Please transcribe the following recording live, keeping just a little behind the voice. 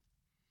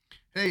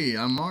Hey,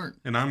 I'm Mark,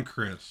 And I'm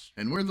Chris.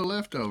 and we're the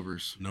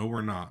leftovers. No,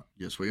 we're not.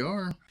 Yes, we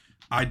are.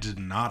 I did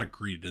not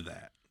agree to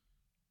that.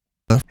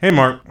 Hey,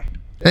 Mark.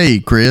 Hey,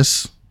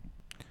 Chris.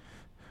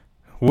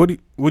 What do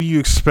you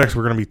expect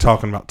we're going to be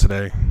talking about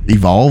today?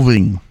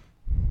 Evolving.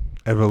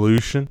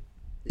 Evolution?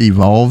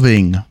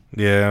 Evolving.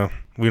 Yeah,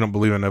 we don't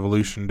believe in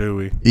evolution, do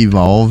we?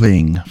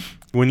 Evolving.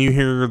 When you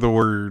hear the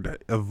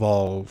word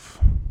evolve,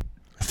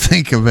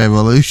 Think of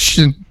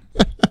evolution.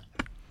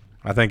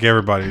 I think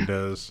everybody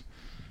does.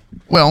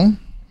 Well,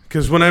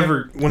 Because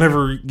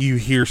whenever you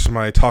hear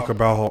somebody talk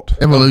about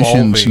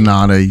evolution's evolving,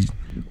 not a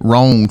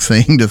wrong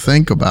thing to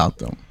think about,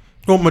 though.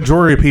 well,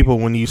 majority of people,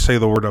 when you say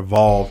the word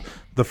evolve,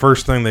 the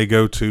first thing they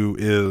go to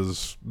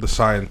is the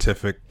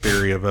scientific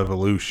theory of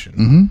evolution.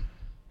 Mm-hmm.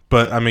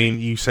 But, I mean,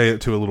 you say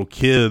it to a little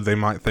kid, they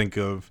might think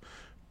of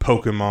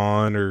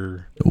Pokemon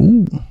or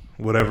Ooh,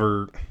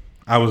 whatever.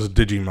 I was a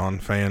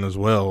Digimon fan as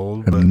well.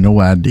 I have But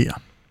no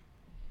idea.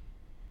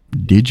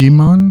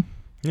 Digimon?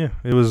 yeah,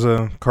 it was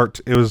a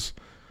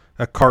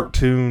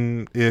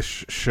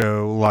cartoon-ish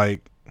show.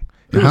 Like,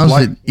 How's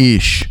it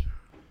ish?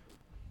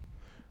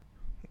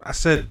 I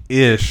said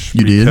ish.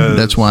 You did? because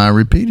That's why I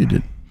repeated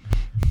it.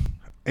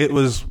 it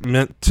was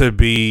meant to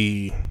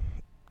be.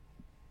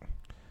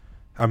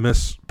 I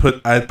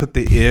put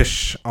the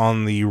ish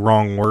on the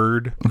wrong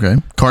word. Okay.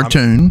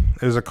 Cartoon.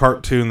 It was a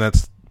cartoon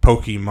that's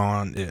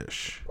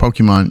Pokemon-ish.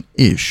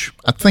 Pokemon-ish.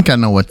 I think I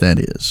know what that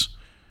is.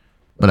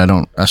 But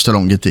I still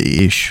don't get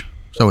the ish.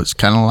 So it's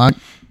kind of like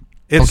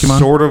It's Pokemon?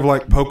 sort of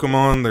like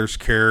Pokemon. There's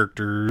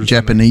characters.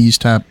 Japanese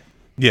type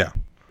Yeah.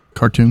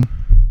 cartoon.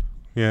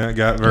 Yeah, it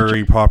got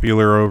very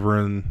popular over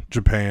in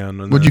Japan.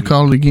 And What'd you then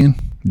call it again?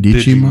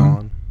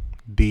 Digimon?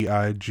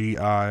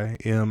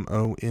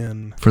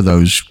 Digimon. For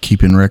those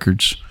keeping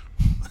records.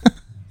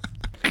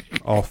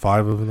 All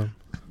 5 of them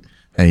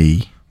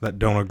Hey. that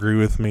don't agree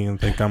with me and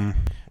think I'm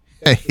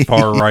Hey.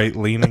 far right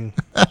leaning.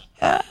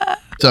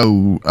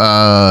 So,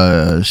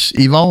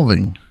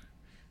 evolving.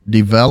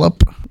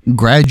 Develop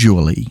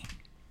gradually.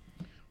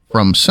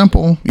 From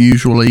simple,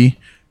 usually,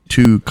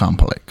 to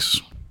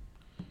complex.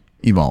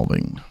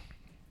 Evolving.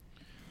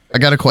 I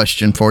got a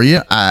question for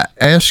you. I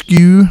ask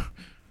you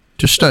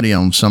to study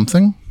on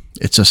something.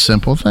 It's a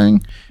simple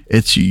thing.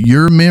 It's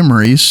your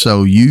memories,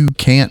 so you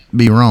can't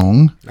be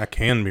wrong. I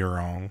can be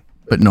wrong.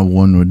 But no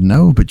one would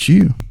know but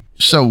you.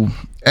 So,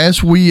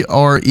 as we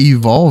are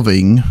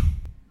evolving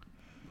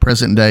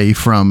present day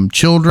from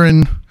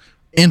children,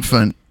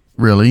 infant,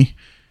 really,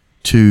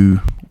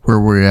 to where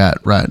we're at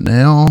right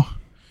now,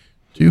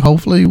 to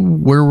hopefully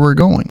where we're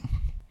going.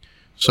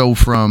 So,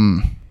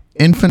 from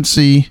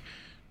infancy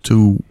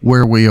to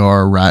where we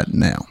are right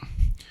now,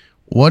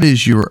 what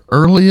is your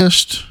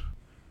earliest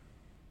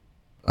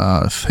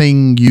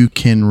thing you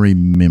can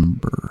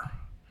remember?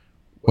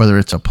 Whether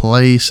it's a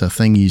place, a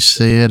thing you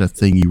said, a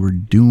thing you were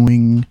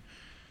doing,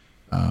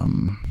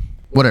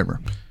 whatever.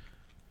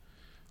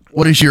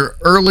 What is your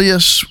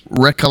earliest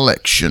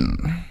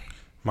recollection?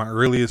 My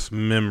earliest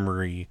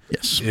memory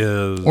Yes.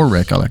 is... Or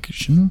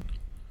recollection.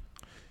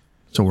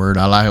 It's a word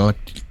I like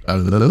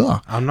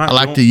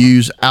I'm to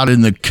use out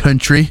in the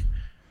country.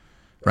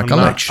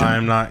 Recollection.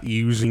 I'm not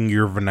using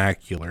your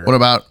vernacular. What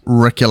about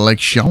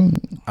recollection?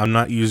 I'm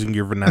not using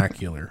your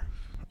vernacular.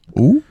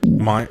 Ooh.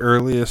 My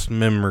earliest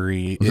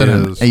memory Is that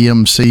an is...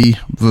 AMC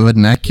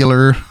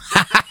vernacular?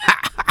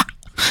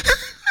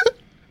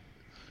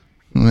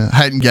 I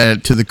hadn't got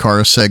it to the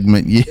car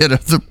segment yet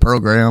of the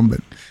program,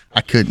 but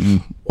I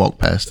couldn't walk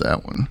past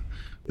that one.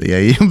 The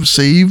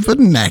AMC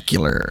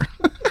vernacular.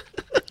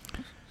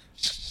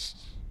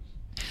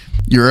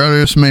 Your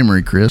earliest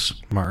memory, Chris?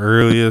 My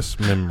earliest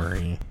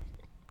memory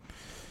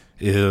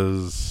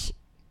is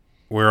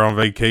we're on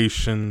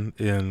vacation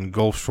in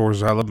Gulf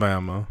Shores,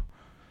 Alabama.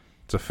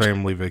 It's a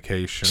family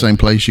vacation. Same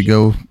place you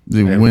go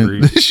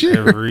this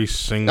year? Every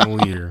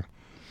single year.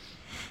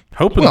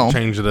 Hoping Well, to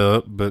change it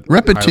up, but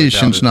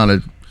repetition's I highly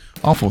doubt not an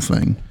awful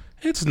thing.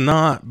 it. It's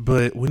not,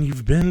 but when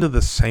you've been to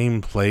the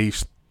same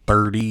place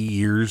 30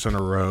 years in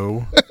a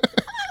row,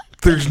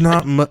 there's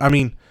not much. I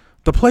mean,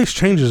 the place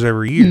changes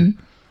every year,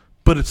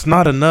 but it's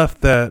not enough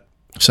that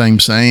Same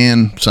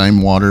sand,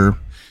 same water,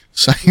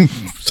 same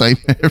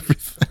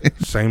everything.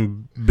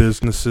 same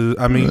businesses.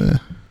 I mean,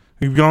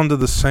 you've gone to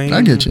the same.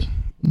 I get you.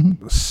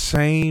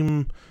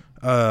 Same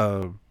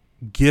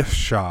gift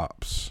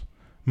shops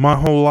my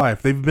whole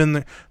life. They've been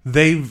there.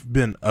 They've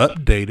been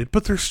updated,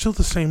 but they're still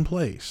the same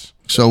place.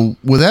 So,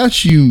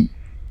 without you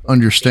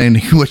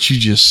understanding what you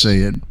just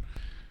said,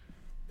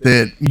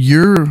 that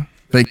your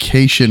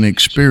vacation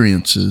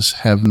experiences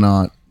have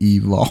not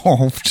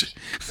evolved.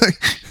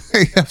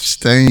 They have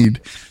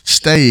stayed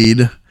straight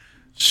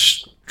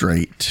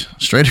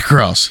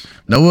across.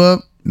 No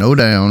up, no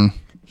down,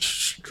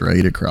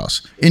 straight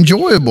across.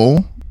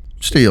 Enjoyable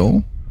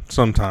still,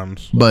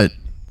 Sometimes but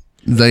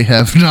they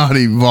have not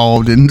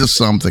evolved into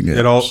something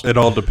else. it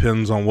all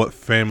depends on what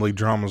family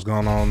drama's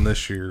gone on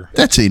this year.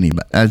 That's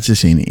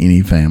just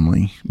any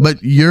family.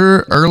 But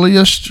your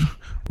earliest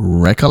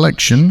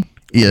recollection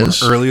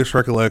is Earliest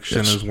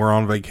recollection is we're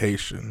on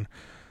vacation,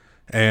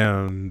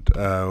 and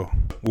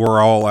we're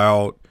all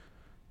out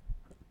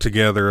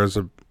together as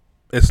a.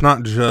 It's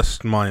not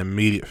just my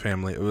immediate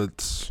family.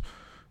 It's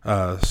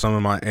some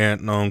of my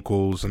aunt and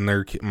uncles and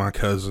my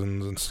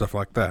cousins and stuff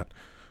like that.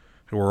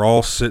 And we're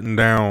all sitting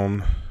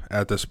down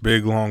at this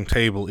big long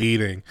table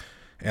eating,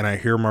 and I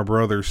hear my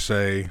brother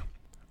say,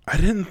 "I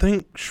didn't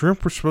think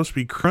shrimp were supposed to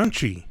be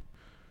crunchy."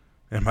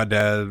 And my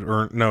dad,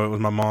 or no, it was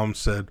my mom,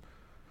 said,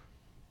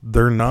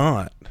 "They're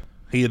not."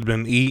 He had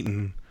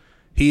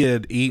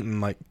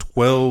eaten like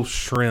 12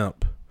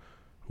 shrimp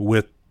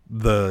with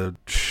the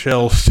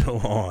shell still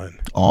on.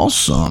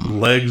 Awesome.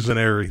 Legs and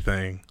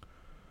everything.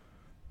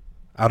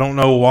 I don't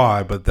know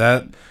why, but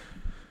that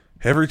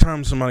every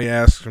time somebody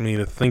asks me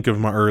to think of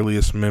my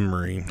earliest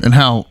memory. And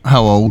how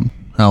old?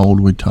 How old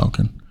are we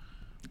talking?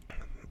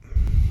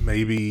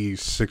 Maybe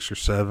 6 or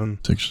 7.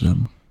 6 or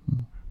 7.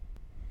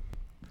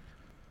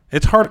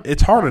 It's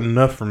hard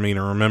enough for me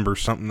to remember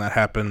something that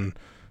happened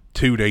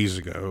 2 days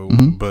ago,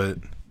 but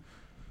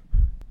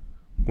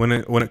when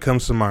it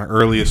comes to my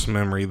earliest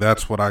memory,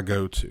 that's what I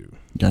go to.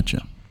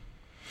 Gotcha.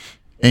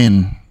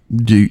 And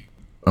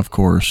of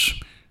course,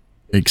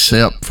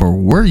 except for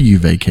where you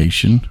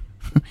vacation,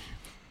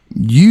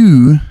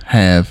 you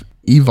have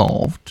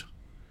evolved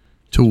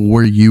to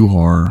where you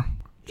are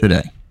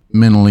today,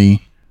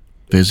 mentally,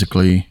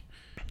 physically,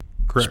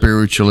 Correct.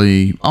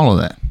 Spiritually, all of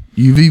that.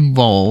 You've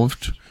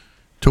evolved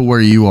to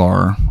where you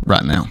are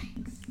right now.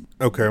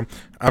 Okay,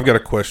 I've got a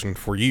question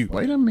for you.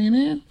 Wait a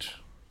minute.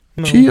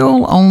 No.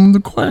 Chill on the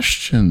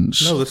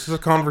questions. No, this is a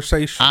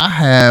conversation. I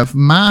have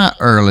my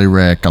early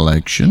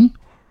recollection.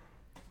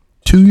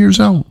 2 years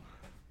old.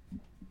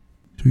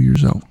 2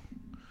 years old.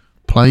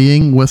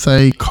 Playing with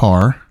a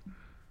car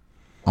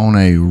on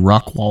a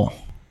rock wall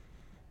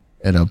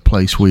at a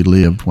place we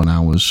lived when I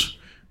was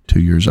 2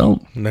 years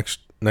old. Next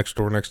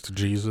door, next to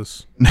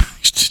Jesus.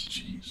 Next to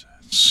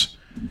Jesus.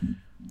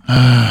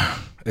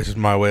 This is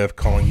my way of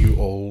calling you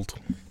old.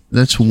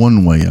 That's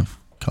one way of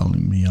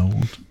calling me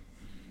old.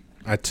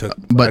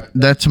 But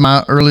that's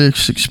my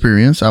earliest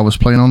experience. I was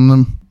playing on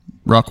the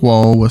rock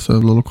wall with a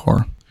little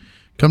car.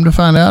 Come to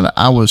find out,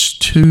 I was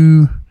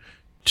 2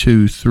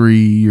 to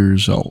 3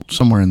 years old,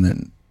 somewhere in that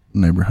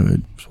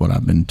neighborhood, is what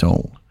I've been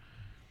told.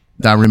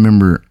 I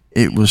remember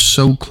it was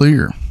so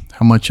clear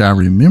how much I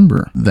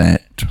remember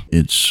that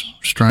it's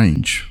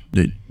strange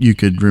that you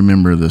could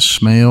remember the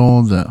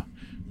smell, the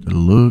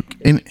look.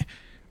 And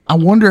I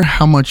wonder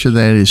how much of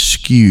that is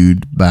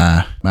skewed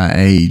by my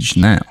age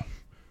now.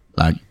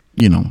 Like,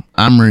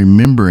 I'm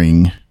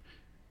remembering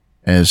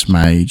as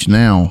my age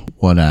now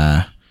what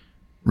I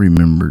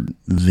remembered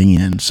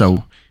then.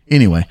 So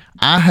anyway,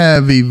 I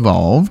have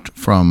evolved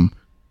from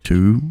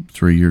 2,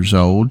 3 years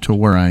old to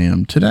where I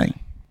am today.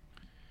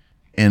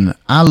 And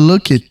I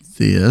look at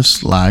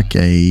this like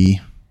a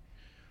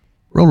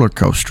roller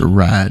coaster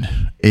ride,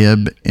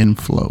 ebb and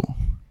flow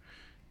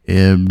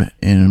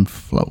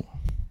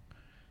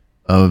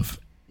of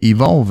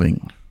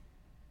evolving.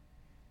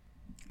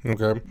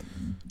 Okay.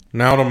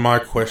 Now to my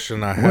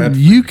question I had. Well,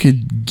 you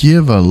could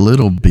give a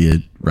little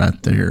bit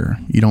right there.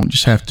 You don't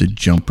just have to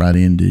jump right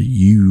into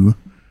you.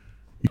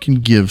 You can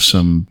give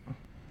something.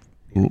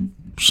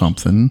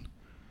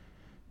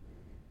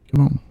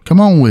 Come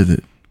on with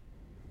it.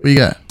 What you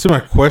got? To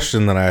my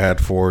question that I had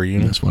for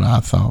you. That's what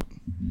I thought.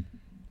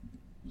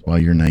 That's why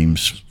your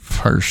name's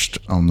first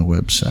on the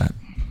website.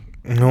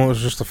 No, it was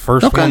just the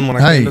first one when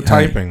I came to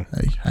typing.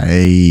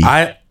 Hey.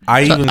 I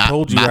even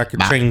told you I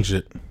could change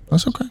it.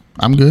 That's okay.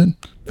 I'm good.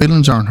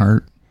 Feelings aren't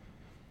hurt.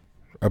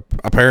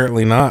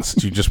 Apparently not,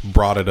 since you just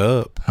brought it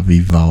up. I've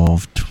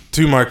evolved.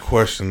 To my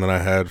question that I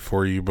had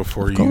for you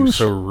before you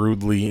so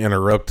rudely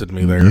interrupted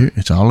me there.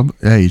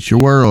 It's your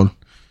world.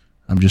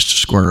 I'm just a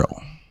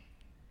squirrel.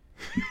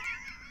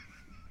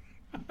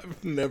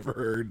 I've never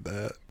heard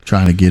that.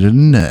 Trying to get a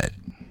nut.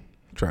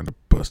 Trying to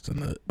bust a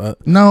nut.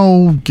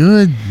 No,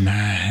 good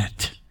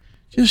night.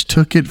 Just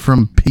took it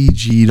from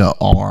PG to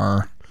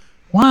R.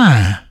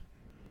 Why?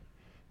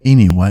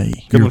 Anyway,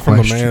 coming from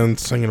a man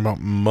singing about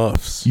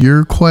muffs.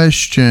 Your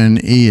question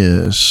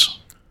is,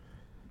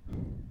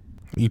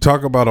 you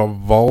talk about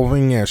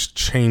evolving as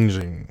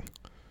changing,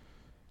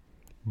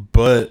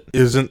 but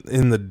isn't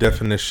in the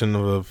definition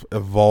of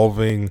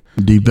evolving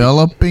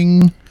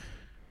developing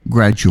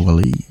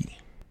gradually.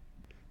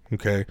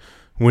 Okay.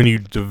 When you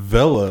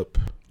develop,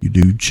 you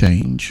do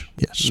change.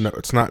 Yes. No,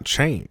 it's not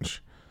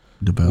change.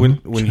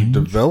 Develop. When you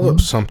develop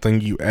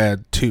something, you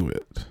add to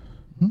it.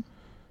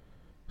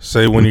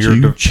 Say when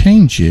you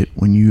change it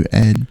when you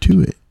add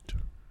to it.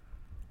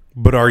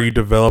 But are you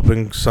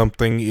developing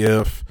something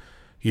if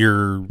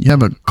you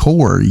have a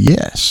core?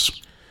 Yes.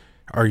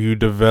 Are you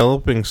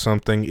developing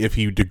something if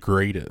you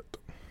degrade it?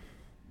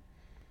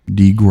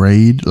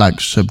 Degrade,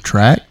 like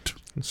subtract?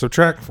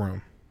 Subtract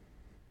from.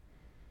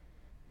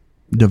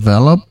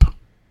 Develop?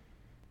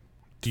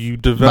 Do you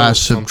develop by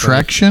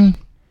subtraction?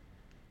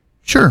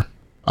 Sure.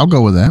 I'll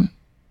go with that.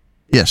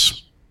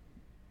 Yes.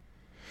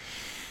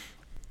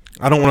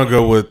 I don't want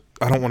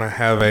to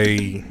have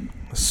a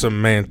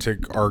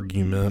semantic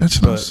argument.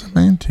 That's not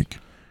semantic.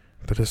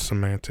 that is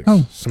semantics.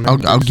 Oh,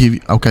 I'll give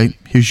you. Okay,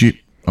 here's you.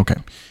 Okay,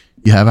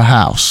 you have a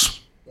house,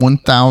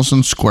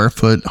 1,000 square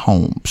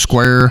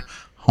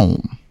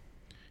home,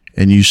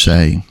 and you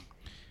say,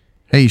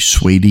 "Hey,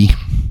 sweetie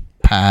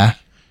pie,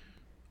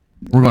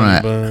 we're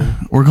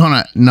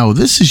gonna. No,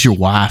 this is your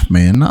wife,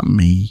 man, not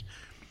me.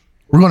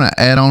 We're gonna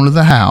add on to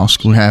the house.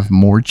 We'll have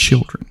more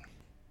children,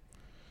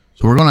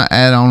 so we're gonna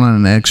add on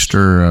an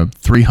extra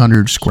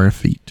 300 square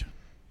feet.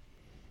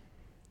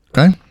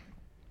 Okay,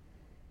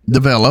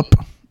 develop,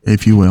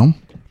 if you will,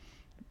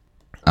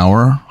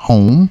 our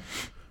home."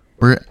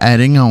 We're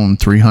adding on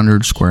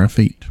 300 square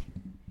feet.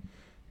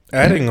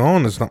 Adding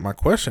on is not my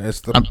question. It's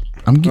the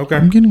I'm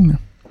getting there.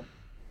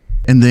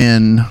 And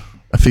then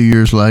a few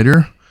years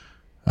later,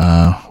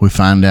 we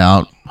find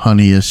out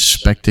honey is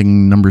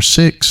expecting number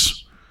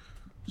 6.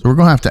 So we're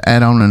going to have to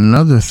add on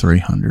another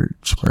 300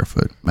 square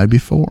foot, maybe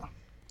 4.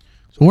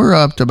 So we're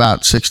up to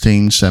about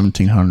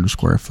 1,700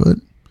 square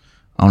foot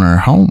on our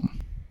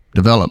home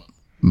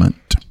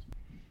development,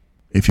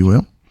 if you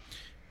will.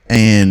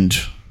 And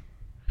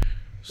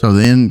so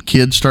then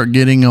kids start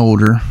getting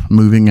older,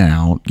 moving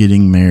out,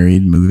 getting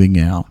married, moving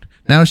out.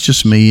 Now it's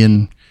just me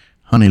and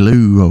Honey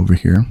Lou over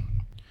here.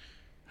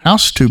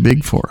 House is too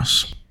big for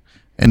us.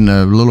 And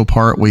the little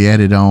part we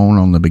added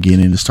on the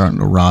beginning is starting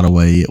to rot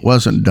away. It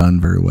wasn't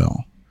done very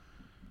well.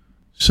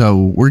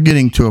 So we're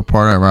getting to a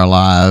part of our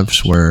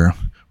lives where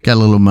we got a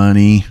little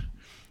money.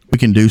 We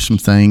can do some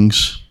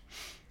things.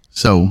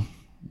 So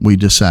we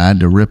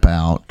decide to rip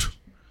out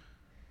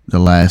the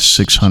last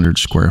 600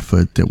 square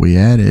foot that we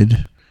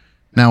added.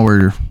 Now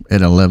we're at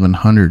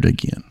 1,100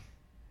 again.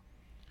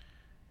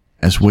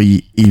 As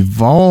we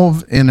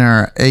evolve in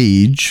our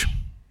age,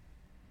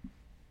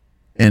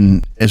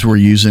 and as we're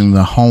using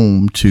the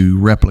home to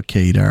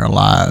replicate our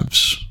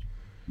lives,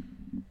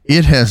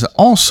 it has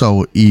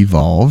also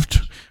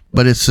evolved,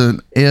 but it's an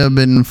ebb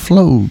and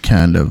flow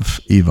kind of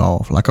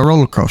evolve, like a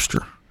roller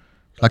coaster,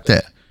 like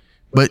that.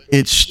 But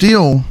it's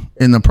still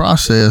in the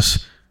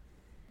process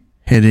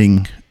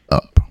heading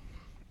up.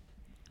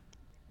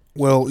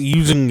 Well,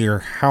 using your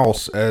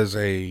house as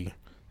a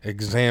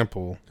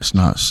example. It's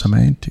not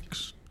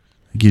semantics.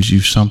 It gives you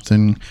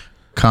something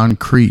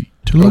concrete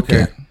to look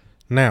at.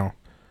 Now,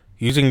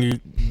 using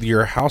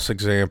your house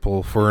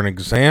example for an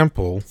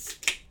example,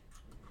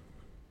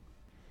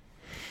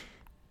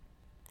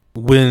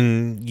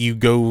 when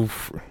you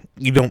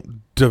you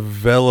don't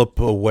develop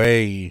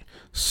away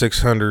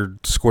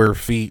 600 square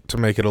feet to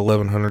make it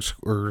 1,100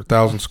 or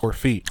 1,000 square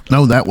feet.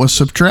 No, that was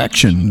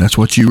subtraction. That's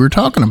what you were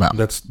talking about.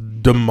 That's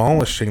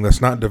demolishing.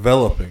 That's not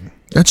developing.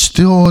 That's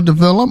still a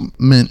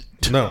development.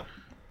 No,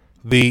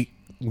 the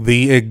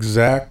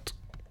exact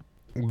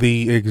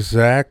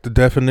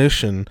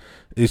definition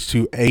is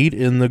to aid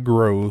in the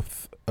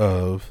growth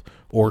of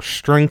or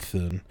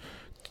strengthen,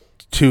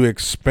 to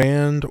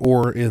expand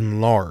or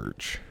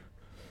enlarge,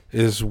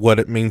 is what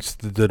it means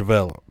to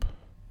develop.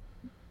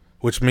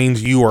 Which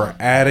means you are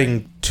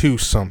adding to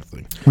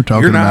something. We're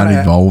talking about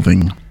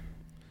evolving.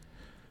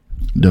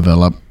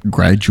 Develop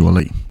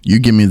gradually. You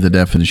give me the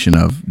definition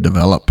of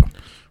develop.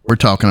 We're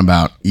talking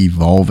about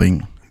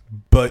evolving.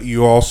 But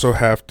you also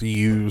have to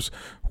use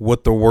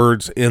what the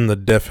words in the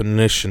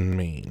definition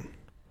mean.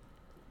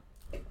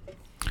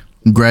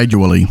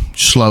 Gradually,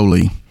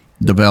 slowly,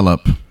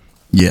 develop.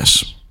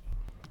 Yes.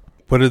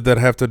 What did that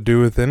have to do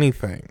with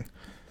anything?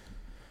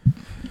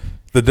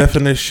 The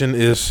definition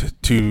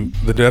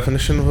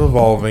of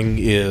evolving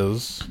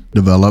is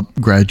develop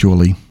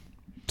gradually.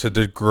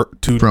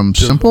 From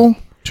simple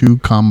to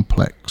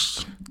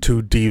complex.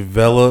 To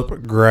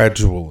develop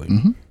gradually.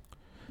 Mm-hmm.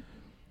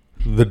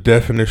 The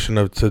definition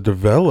of to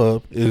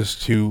develop is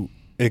to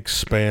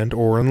expand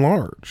or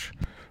enlarge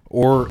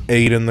or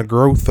aid in the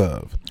growth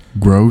of.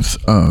 Growth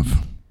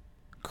of.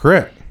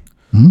 Correct.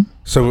 Mm-hmm.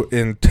 So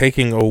in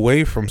taking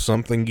away from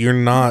something, you're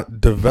not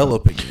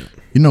developing it.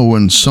 You know,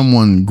 when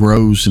someone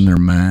grows in their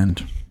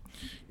mind,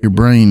 your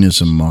brain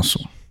is a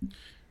muscle.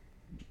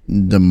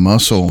 The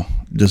muscle,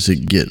 does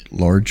it get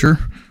larger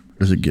or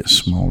does it get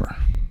smaller?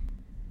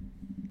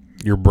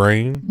 Your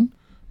brain,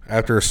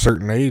 after a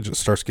certain age, it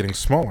starts getting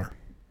smaller.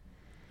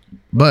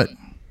 But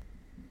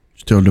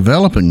still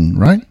developing,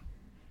 right?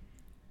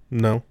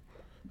 No.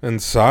 In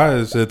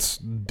size, it's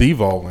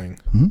devolving.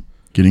 Mm-hmm.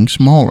 Getting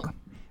smaller.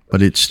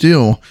 But it's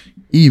still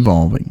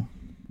evolving.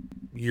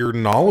 Your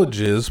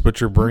knowledge is, but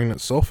your brain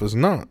itself is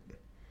not.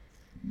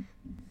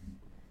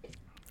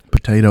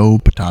 Potato.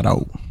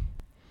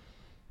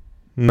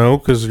 No,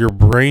 because your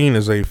brain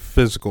is a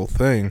physical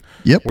thing.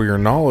 Yep. Where your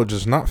knowledge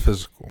is not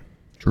physical.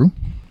 True.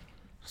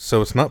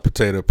 So it's not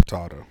potato.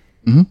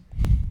 Mm-hmm.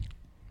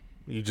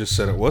 You just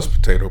said it was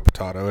potato,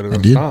 and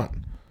it's not.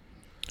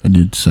 I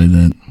did say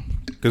that.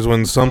 Because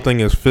when something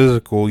is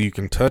physical, you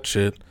can touch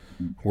it,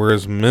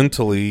 whereas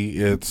mentally,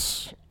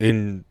 it's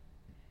in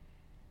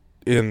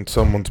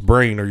someone's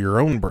brain or your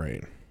own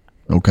brain.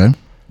 Okay.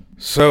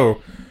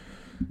 So,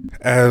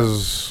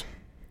 as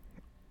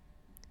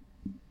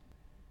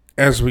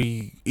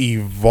we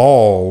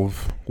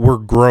evolve, we're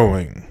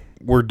growing,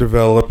 we're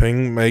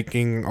developing,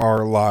 making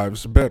our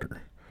lives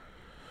better.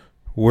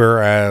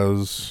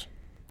 Whereas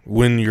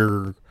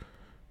when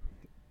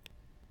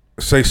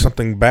say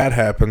something bad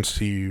happens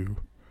to you,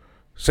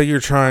 say you're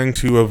trying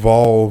to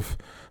evolve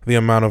the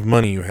amount of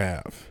money you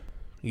have.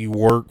 You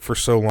work for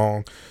so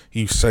long,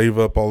 you save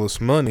up all this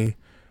money,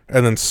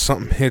 and then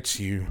something hits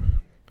you,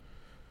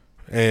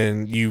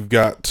 and you've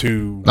got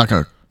to... Like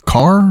a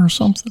car or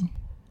something?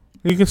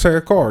 You can say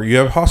a car. You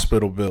have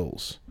hospital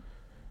bills.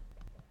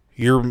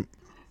 Your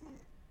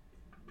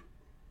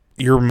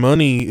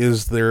money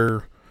is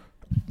there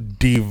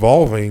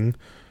devolving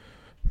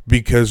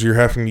because you're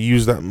having to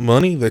use that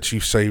money that you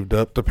saved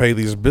up to pay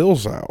these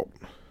bills out.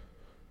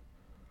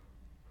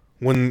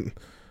 And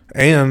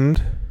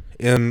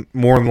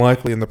more than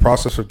likely in the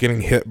process of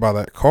getting hit by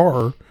that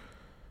car,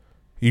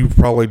 you've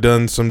probably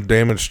done some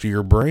damage to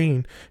your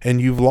brain and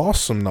you've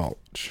lost some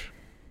knowledge.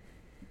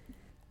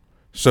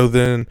 So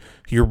then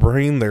your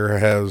brain there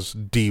has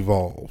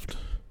devolved.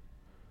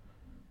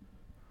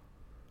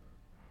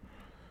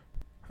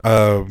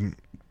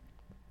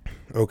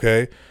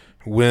 Okay.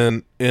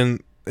 When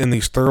in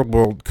these third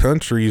world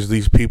countries,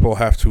 these people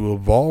have to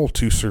evolve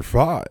to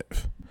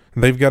survive.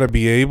 They've got to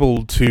be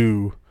able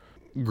to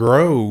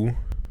grow,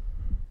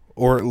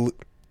 third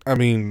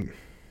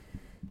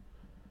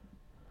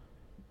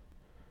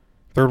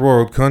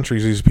world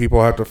countries, these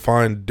people have to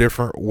find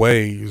different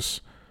ways.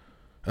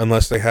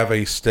 Unless they have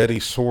a steady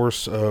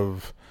source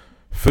of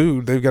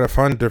food, they've got to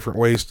find different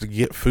ways to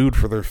get food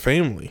for their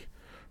family.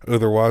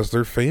 Otherwise,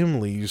 their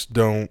families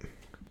don't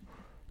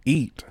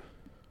eat.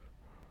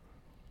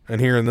 And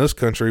here in this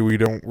country, we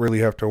don't really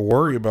have to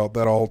worry about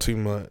that all too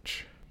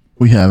much.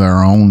 We have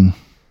our own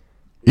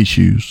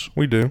issues.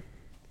 We do.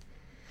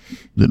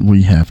 That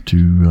we have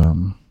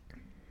to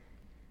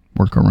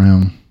work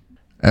around.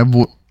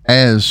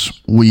 As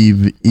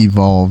we've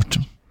evolved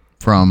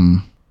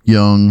from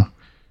young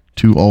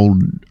to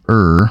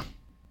older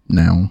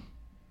now,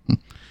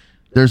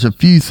 there's a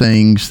few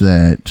things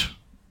that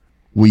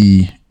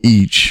we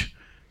each,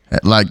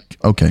 like,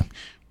 okay,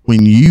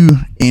 when you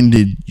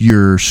ended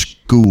your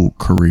school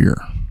career,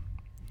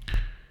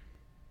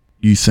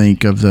 you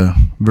think of the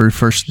very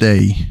first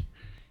day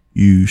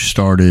you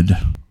started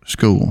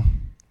school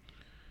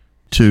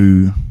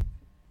to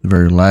the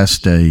very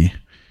last day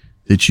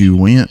that you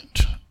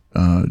went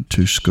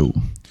to school.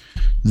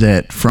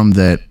 That from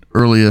that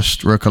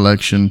earliest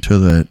recollection to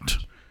that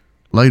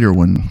later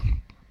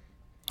one,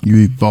 you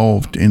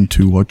evolved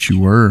into what you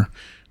were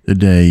the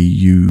day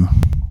you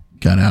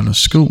got out of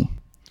school.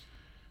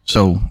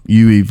 So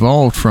you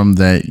evolved from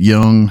that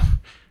young,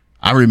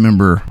 I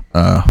remember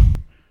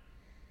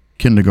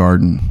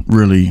kindergarten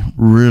really,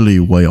 really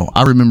well.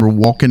 I remember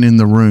walking in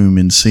the room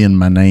and seeing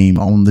my name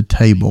on the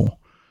table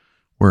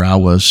where I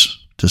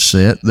was to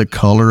sit, the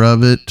color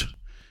of it,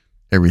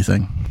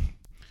 everything.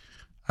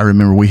 I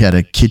remember we had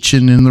a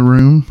kitchen in the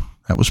room.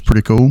 That was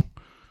pretty cool.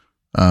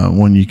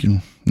 One you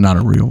can, not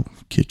a real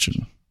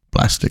kitchen,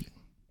 plastic,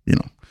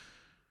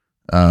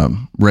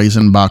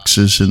 raisin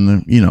boxes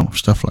and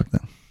stuff like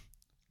that.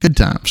 Good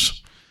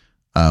times.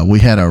 We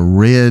had a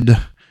red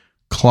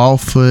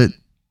clawfoot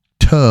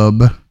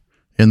tub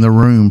in the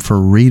room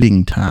for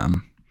reading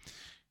time.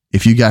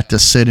 If you got to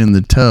sit in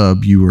the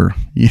tub, you were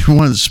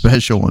one of the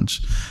special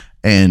ones.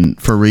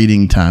 And for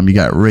reading time, you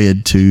got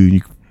read too.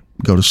 You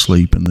go to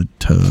sleep in the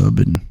tub.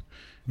 And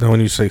now,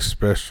 when you say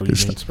special, you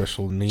mean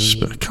special needs?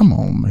 Come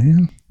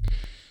on,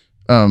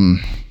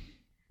 man.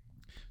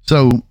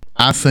 So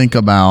I think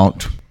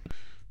about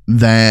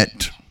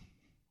that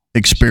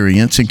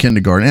experience in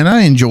kindergarten, and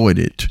I enjoyed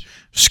it.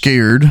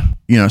 Scared,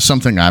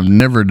 something I've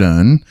never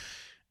done,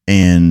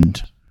 and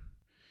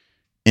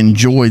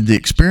enjoyed the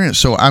experience.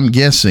 So I'm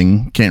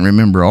guessing, can't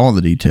remember all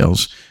the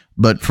details,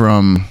 but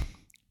from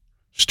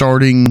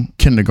starting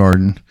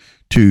kindergarten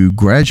to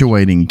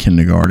graduating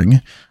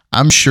kindergarten,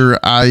 I'm sure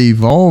I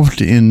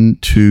evolved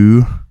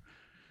into,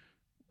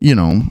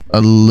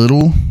 a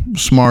little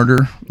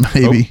smarter,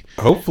 maybe.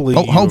 Hopefully.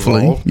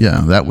 Hopefully.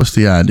 Yeah, that was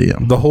the idea.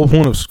 The whole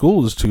point of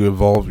school is to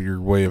evolve your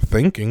way of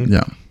thinking.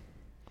 Yeah.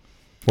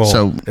 Well,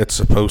 so, it's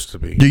supposed to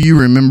be. Do you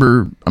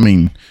remember,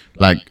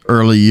 like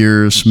early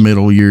years,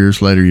 middle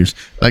years, later years?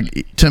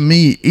 Like, to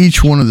me,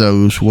 each one of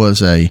those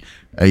was like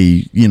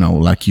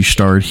you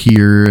start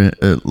here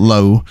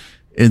low,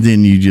 and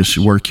then you just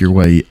work your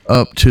way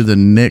up to the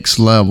next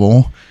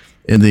level.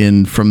 And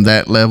then from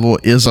that level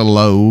is a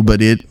low,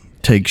 but it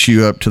takes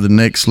you up to the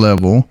next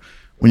level.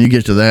 When you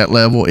get to that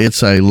level,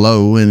 it's a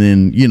low, and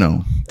then,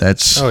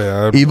 that's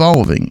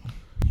evolving.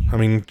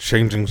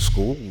 Changing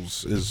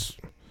schools is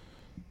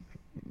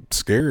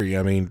scary.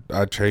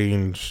 I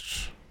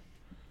changed,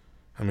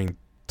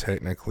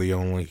 technically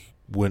only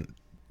went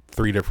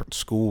 3 different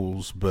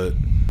schools, but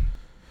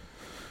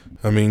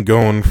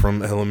going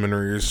from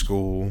elementary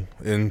school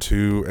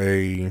into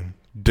a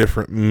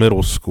different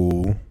middle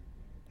school,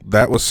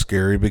 that was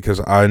scary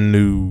because I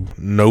knew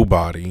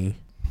nobody.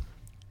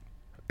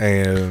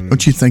 And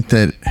don't you think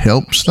that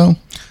helps though?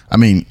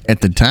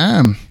 At the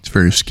time it's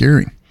very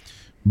scary,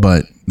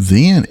 but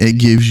then it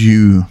gives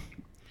you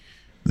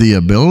the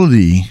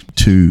ability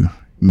to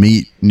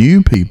meet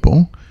new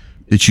people,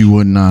 that you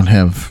would not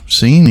have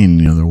seen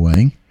any other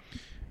way,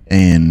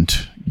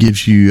 and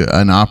gives you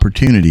an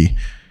opportunity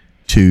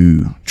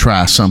to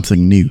try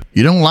something new.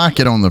 You don't like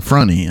it on the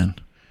front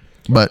end,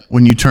 but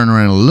when you turn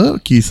around and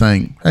look, you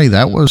think, hey,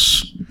 that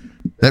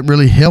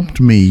really helped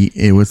me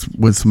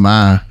with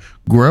my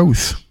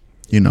growth,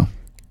 You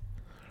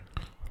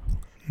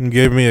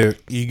gave me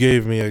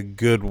a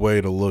good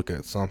way to look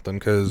at something,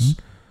 because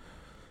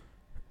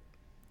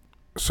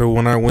so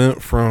when I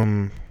went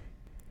from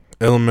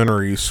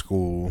elementary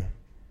school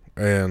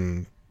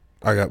and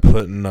I got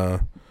put in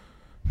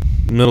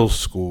middle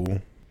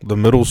school, the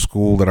middle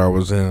school that I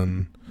was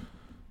in,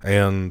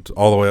 and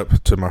all the way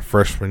up to my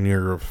freshman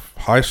year of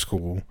high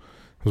school,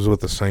 was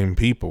with the same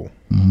people.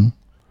 Mm-hmm.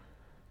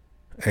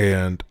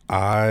 And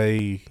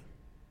I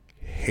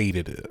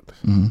hated it.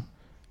 Mm-hmm.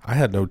 I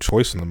had no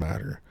choice in the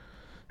matter.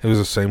 It was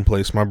the same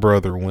place my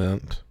brother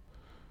went.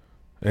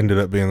 Ended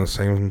up being the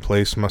same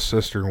place my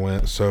sister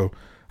went. So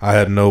I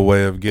had no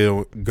way of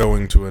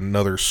going to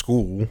another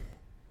school.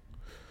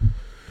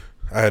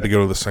 I had to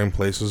go to the same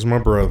place as my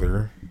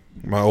brother,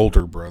 my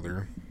older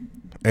brother,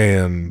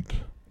 and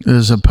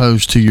as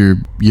opposed to your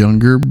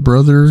younger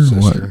brother,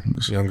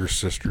 younger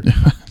sister.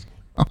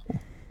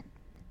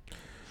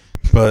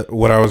 But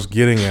what I was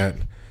getting at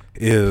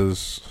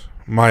is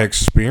my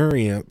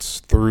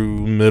experience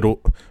from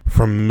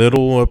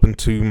middle up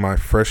into my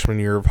freshman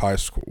year of high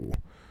school.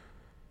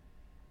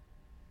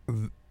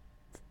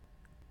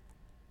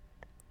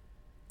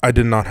 I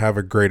did not have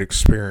a great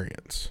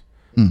experience,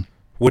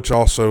 which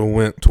also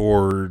went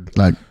toward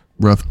like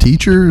rough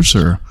teachers,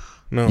 or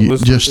no, it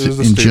was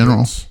in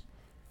general.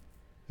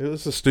 It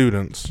was the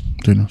students.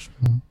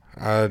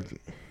 I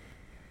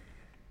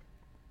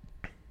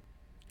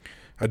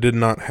did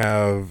not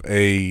have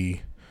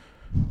a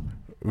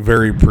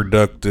very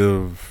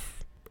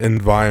productive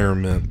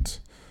environment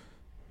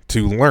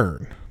to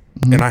learn,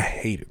 and I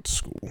hated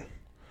school.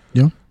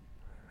 Yeah.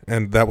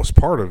 And that was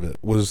part of it,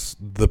 was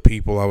the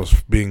people I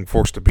was being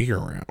forced to be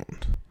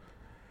around.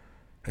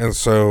 And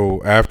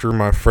so after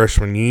my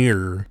freshman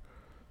year,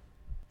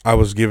 I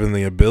was given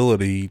the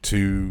ability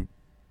to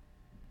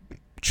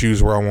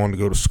choose where I wanted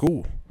to go to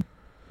school.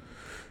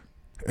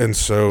 And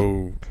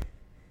so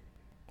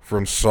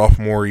from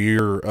sophomore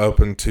year up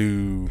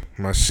into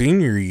my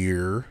senior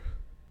year,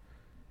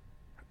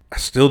 I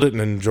still didn't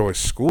enjoy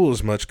school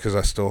as much because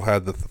I still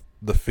had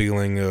the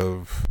feeling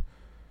of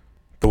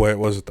the way it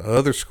was at the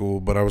other school,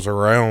 but I was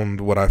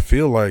around what I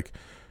feel like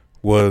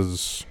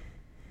was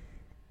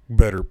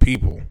better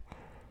people.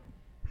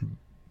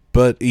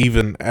 But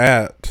even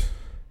at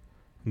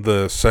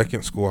the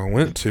second school I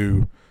went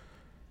to,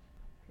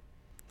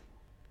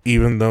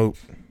 even though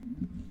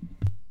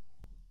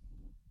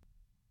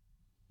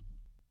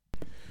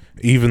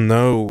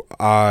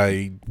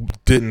I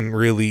didn't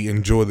really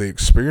enjoy the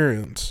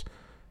experience,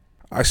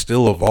 I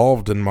still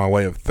evolved in my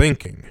way of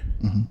thinking.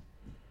 Mm-hmm.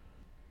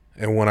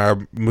 And when I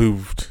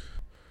moved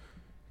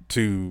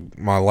to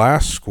my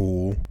last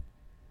school,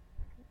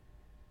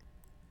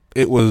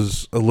 it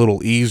was a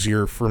little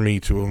easier for me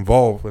to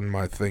evolve in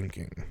my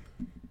thinking.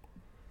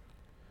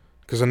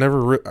 Because I never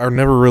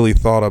really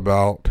thought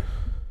about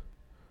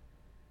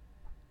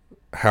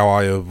how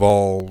I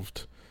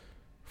evolved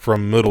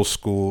from middle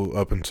school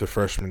up into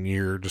freshman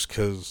year, just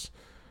because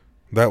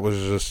that was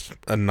just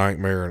a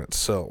nightmare in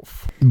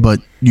itself.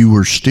 But you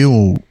were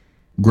still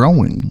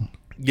growing.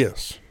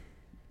 Yes.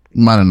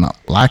 You might have not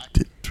liked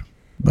it,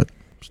 but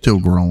still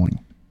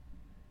growing.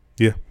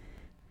 Yeah.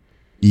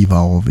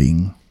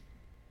 Evolving,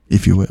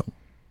 if you will.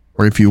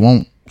 Or if you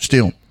won't,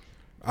 still.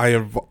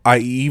 I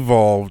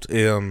evolved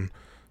in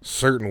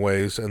certain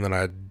ways, and then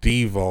I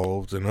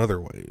devolved in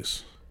other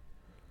ways.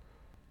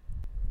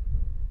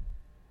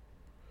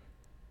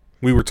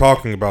 We were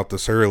talking about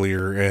this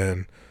earlier,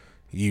 and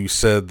you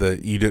said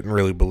that you didn't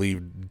really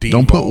believe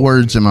devolving. Don't put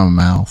words in my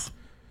mouth.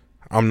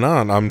 I'm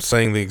not. I'm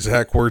saying the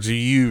exact words you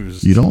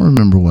used. You don't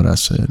remember what I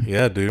said.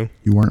 Yeah, I do.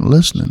 You weren't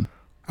listening.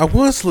 I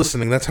was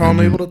listening. That's how I'm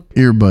able to...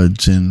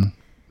 Earbuds in,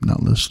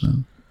 not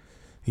listening.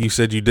 You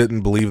said you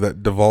didn't believe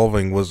that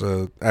devolving was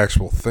an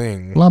actual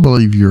thing. Well, I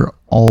believe you're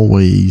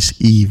always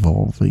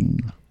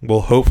evolving.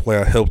 Well, hopefully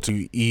I helped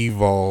you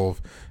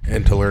evolve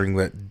into learning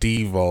that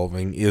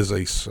devolving is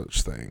a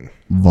such thing.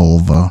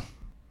 Vulva.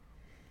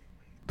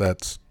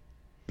 That's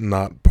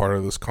not part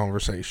of this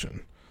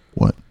conversation.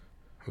 What?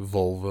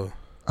 Vulva.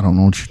 I don't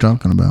know what you're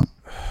talking about.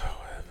 Oh,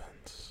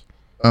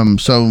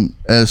 heavens. So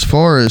as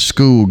far as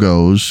school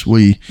goes,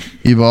 we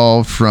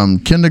evolved from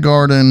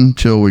kindergarten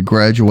till we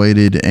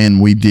graduated,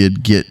 and we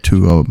did get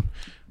to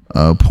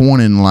a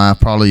point in life,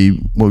 probably,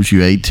 what was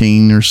you,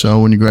 18 or so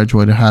when you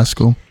graduated high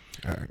school?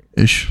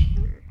 Ish.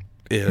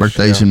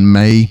 Birthday's in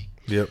May.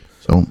 Yep.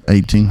 So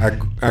 18.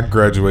 I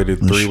graduated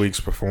 3 weeks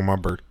before my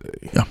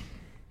birthday. Yeah.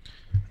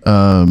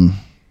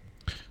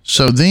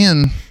 So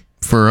then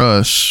for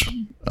us,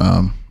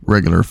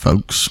 regular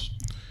folks,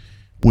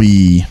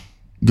 we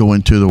go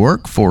into the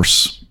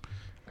workforce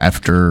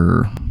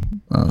after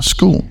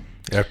school.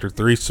 After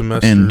 3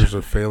 semesters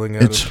of failing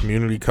at a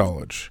community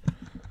college.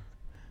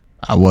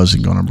 I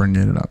wasn't going to bring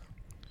it up.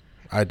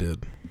 I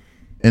did.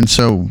 And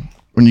so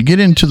when you get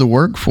into the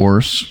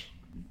workforce,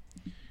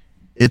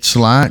 it's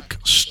like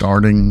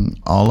starting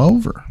all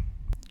over.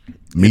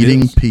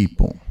 Meeting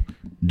people,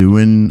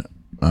 doing,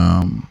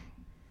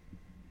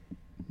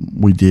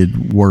 we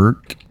did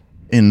work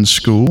in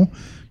school.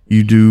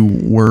 You do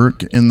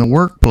work in the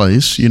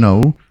workplace,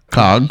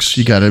 COGS.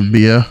 You got to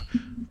be a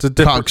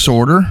COGS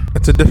sorter.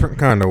 It's a different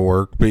kind of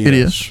work. But It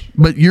is.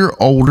 But you're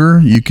older.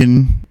 You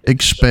can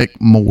expect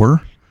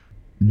more,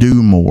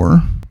 do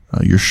more.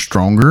 You're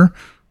stronger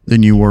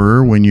than you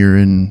were when you're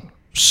in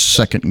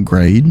second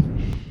grade.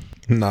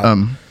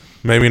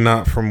 Maybe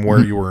not from where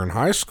you were in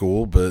high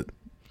school, but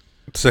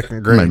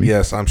second grade, maybe.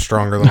 Yes, I'm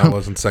stronger than I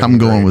was in second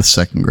grade. I'm going with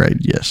second grade,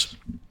 yes.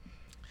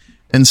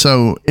 And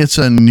so it's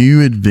a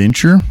new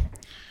adventure.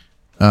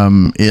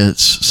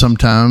 It's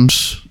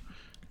sometimes,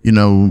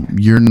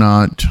 you're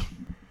not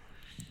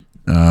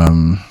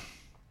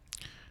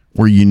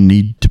where you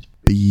need to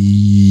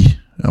be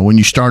when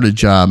you start a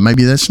job.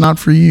 Maybe that's not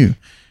for you.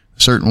 A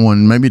certain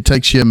one, maybe it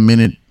takes you a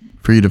minute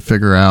for you to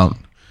figure out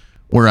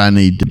where I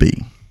need to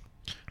be.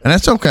 And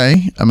that's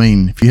okay. I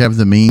mean, if you have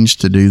the means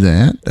to do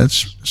that,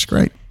 that's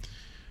great.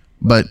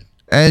 But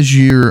as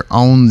you're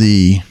on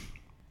the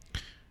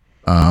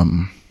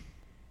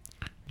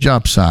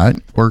job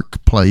site,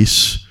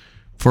 workplace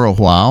for a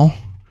while,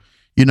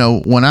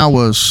 when I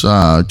was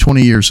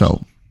 20 years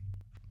old,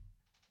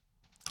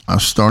 I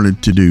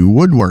started to do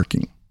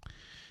woodworking.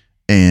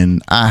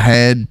 And I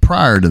had,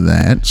 prior to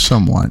that,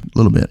 somewhat, a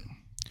little bit,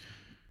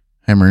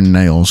 hammer and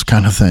nails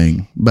kind of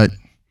thing, but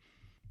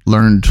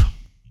learned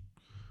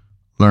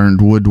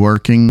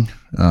woodworking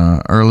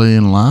early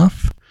in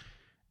life.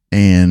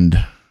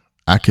 And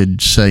I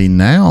could say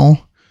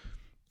now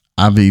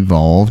I've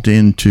evolved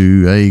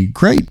into a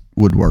great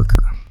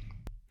woodworker.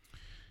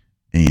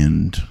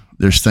 And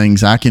there's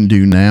things I can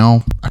do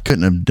now I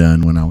couldn't have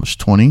done when I was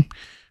 20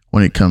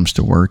 when it comes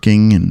to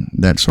working and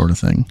that sort of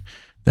thing.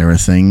 There are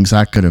things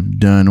I could have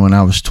done when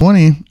I was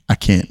 20 I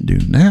can't do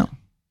now.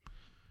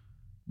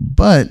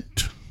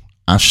 But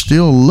I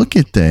still look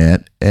at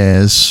that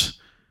as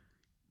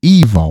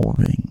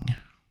evolving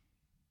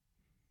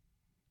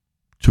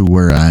to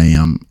where I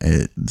am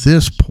at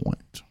this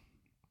point.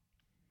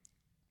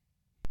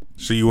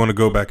 So you want to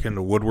go back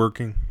into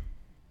woodworking?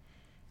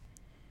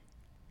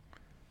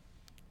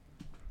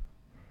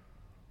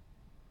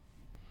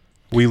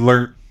 You've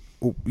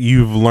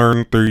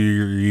learned through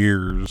your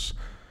years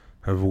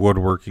of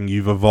woodworking.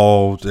 You've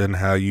evolved in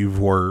how you've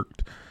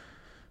worked.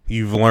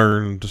 You've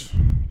learned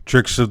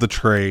tricks of the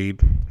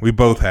trade. We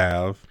both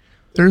have.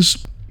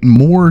 There's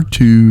more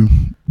to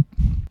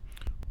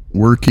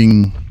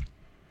working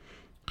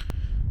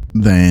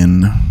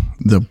than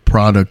the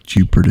product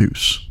you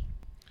produce.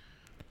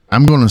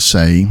 I'm going to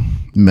say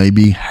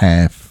maybe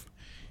half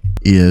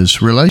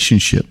is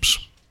relationships.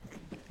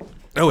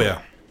 Oh,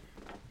 yeah.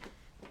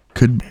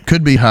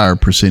 Could be higher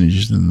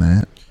percentages than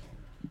that.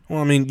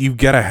 Well, I mean, you've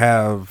got to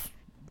have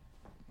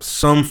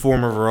some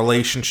form of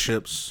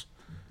relationships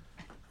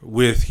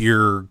with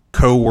your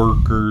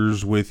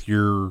coworkers, with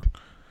your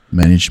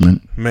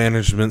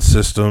management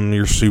system,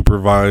 your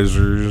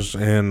supervisors,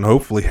 and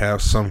hopefully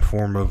have some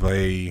form of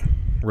a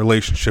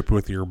relationship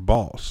with your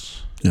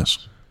boss.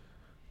 Yes.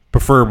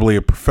 Preferably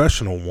a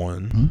professional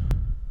one. Mm-hmm.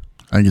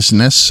 I think it's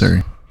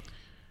necessary.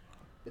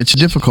 It's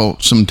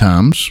difficult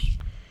sometimes,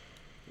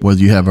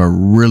 whether you have a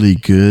really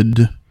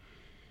good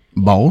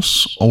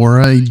boss or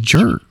a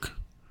jerk.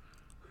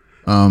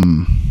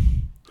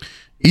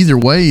 Either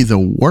way, the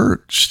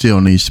work still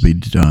needs to be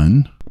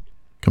done,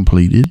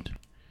 completed,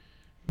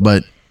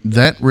 but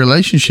that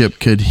relationship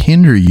could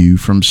hinder you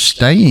from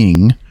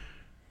staying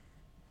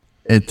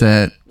at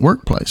that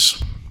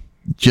workplace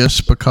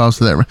just because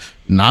of that.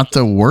 Not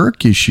the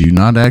work issue,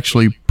 not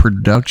actually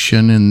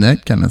production and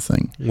that kind of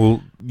thing.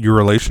 Well, your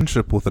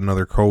relationship with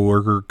another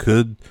coworker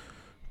could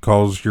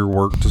cause your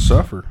work to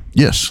suffer.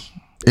 Yes,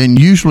 and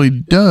usually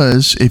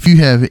does if you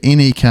have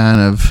any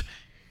kind of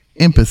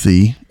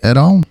empathy at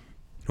all.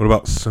 What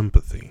about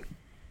sympathy?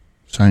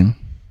 Same.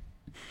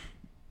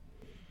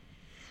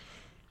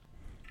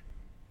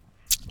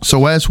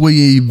 So as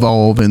we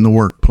evolve in the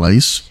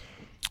workplace,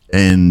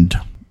 and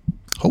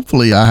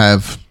hopefully I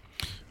have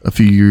a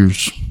few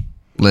years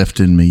left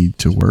in me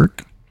to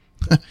work.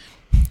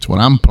 That's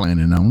what I'm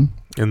planning on.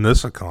 In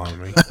this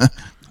economy.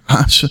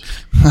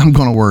 I'm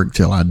going to work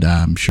till I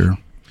die, I'm sure.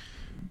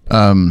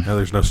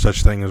 There's no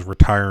such thing as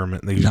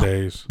retirement these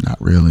days. Not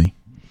really.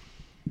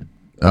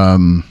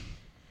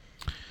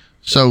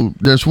 So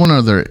there's one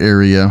other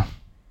area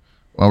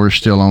while we're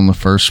still on the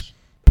first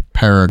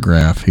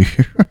paragraph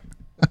here.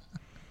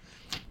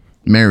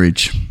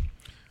 Marriage.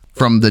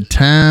 From the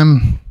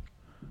time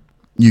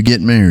you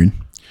get married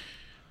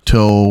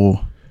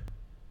till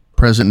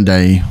present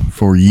day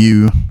for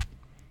you,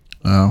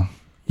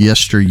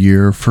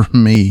 yesteryear for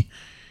me,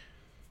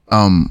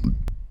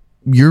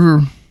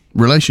 your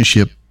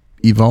relationship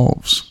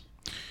evolves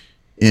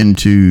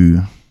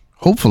into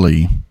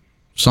hopefully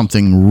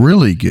something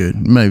really good.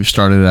 Maybe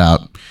started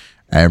out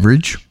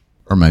average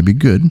or maybe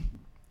good.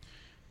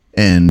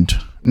 And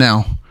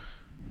now,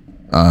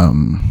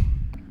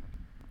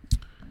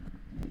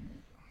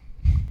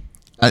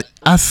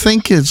 I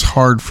think it's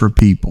hard for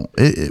people.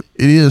 It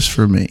is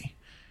for me.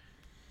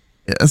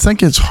 I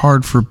think it's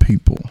hard for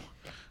people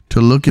to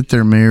look at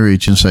their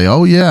marriage and say,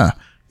 "Oh yeah,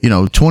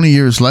 20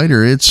 years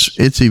later,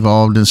 it's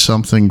evolved in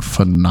something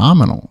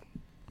phenomenal."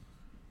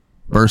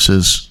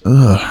 Versus,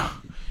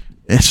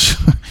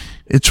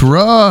 it's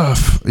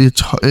rough.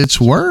 It's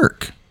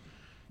work.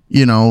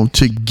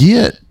 To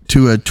get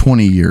to a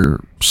 20-year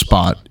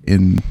spot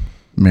in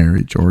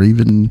marriage, or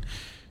even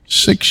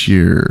 6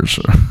 years.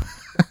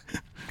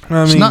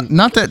 It's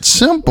not that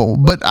simple,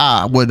 but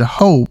I would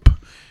hope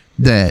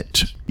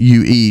that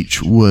you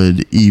each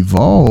would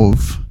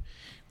evolve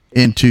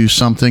into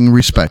something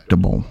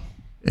respectable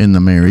in the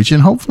marriage,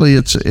 and hopefully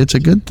it's a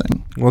good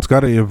thing. Well, it's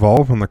got to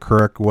evolve in the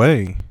correct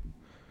way,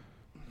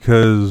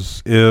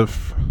 because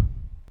if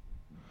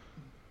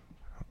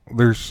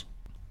there's...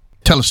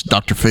 Tell us,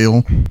 Dr.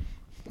 Phil.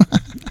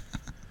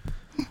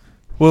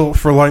 Well,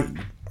 for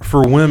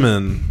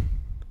women...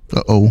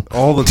 Uh-oh.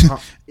 All the time...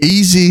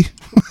 Easy.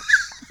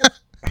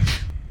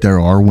 There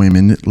are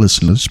women that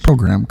listen to this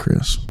program,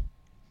 Chris.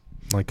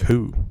 Like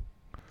who?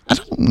 I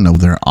don't know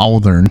all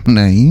their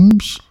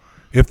names.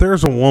 If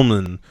there's a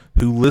woman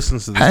who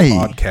listens to this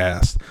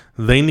podcast,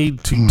 they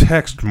need to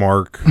text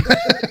Mark.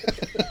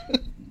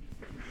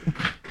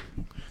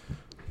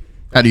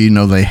 How do you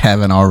know they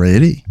haven't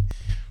already?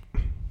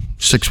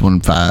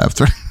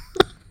 615.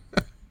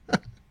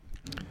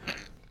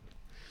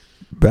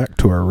 Back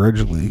to our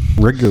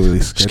regularly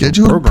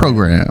scheduled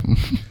program.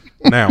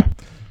 Now,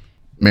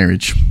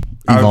 marriage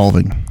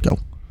evolving. Go.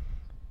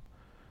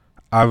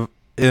 I've,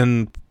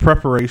 in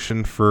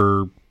preparation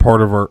for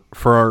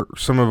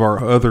some of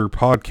our other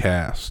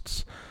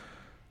podcasts,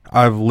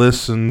 I've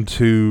listened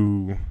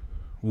to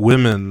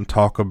women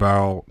talk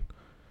about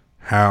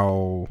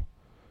how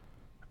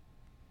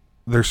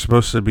they're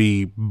supposed to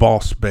be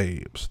boss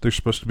babes. They're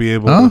supposed to be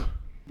able to...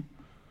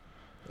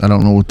 I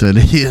don't know what that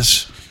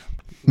is.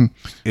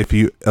 If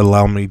you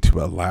allow me to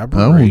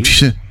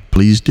elaborate. Oh,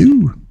 please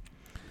do.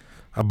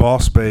 A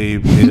boss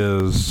babe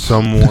is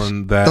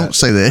someone that... Don't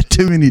say that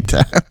too many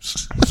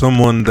times.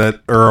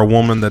 Or a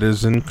woman that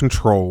is in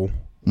control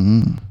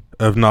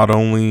of not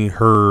only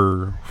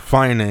her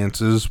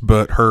finances,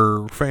 but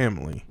her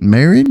family.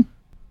 Married?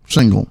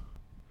 Single?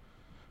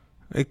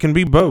 It can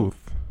be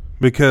both.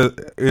 Because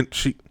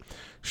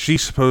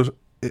she's supposed...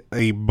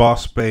 A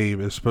boss babe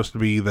is supposed to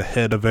be the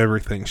head of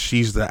everything.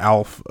 She's the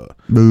alpha.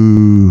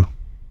 Boo.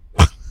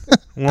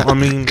 Well, I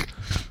mean...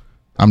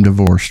 I'm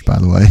divorced, by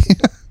the way.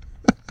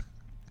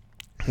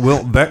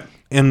 Well, that,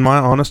 in my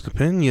honest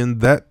opinion,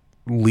 that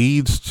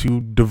leads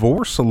to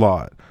divorce a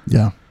lot.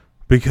 Yeah.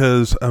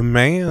 Because as a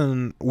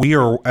man, we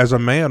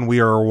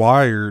are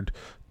wired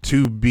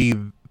to be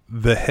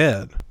the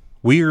head.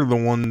 We are the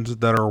ones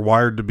that are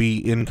wired to be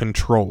in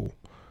control.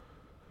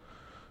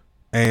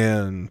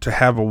 And to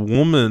have a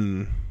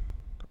woman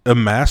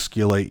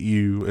emasculate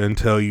you and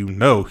tell you,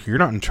 no, you're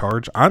not in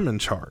charge, I'm in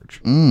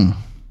charge.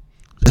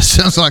 It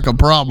sounds like a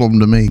problem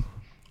to me.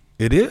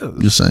 It is.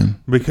 Just saying.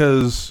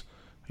 Because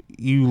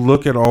you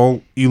look at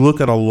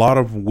a lot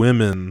of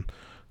women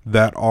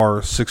that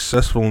are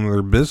successful in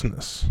their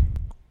business.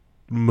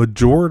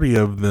 Majority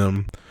of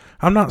them,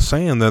 I'm not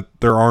saying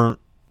that there aren't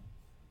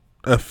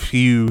a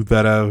few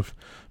that have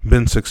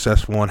been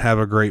successful and have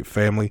a great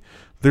family.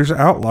 There's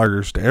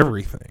outliers to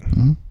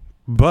everything.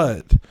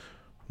 But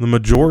the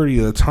majority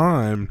of the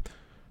time,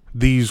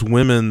 these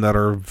women that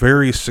are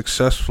very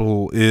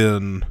successful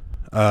in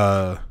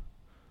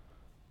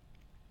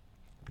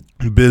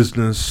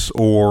business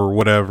or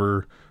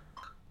whatever,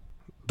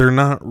 they're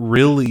not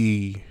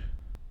really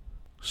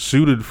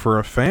suited for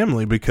a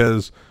family,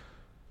 because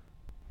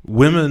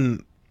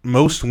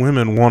most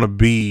women want to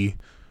be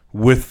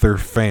with their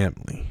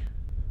family.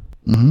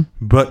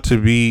 But to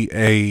be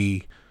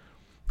a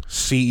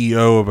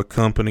CEO of a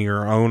company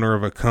or owner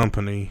of a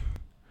company,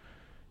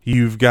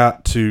 you've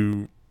got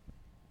to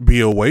be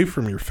away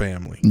from your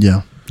family.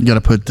 Yeah. You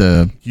got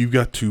to you've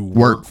got to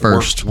work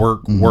first.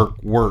 Work.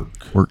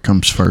 Work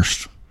comes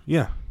first.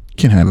 Yeah. You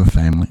can have a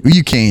family. Well,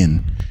 you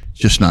can. It's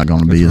just not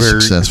going to be as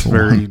successful.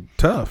 It's very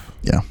tough.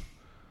 Yeah.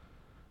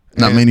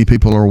 Not many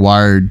people are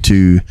wired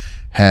to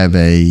have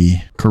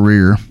a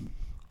career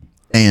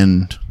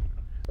and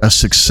a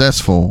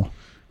successful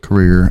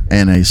career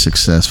and a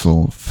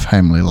successful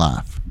family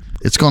life.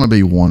 It's going to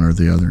be one or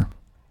the other.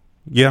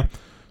 Yeah.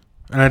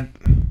 And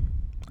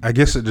I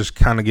guess it just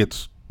kind of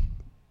gets...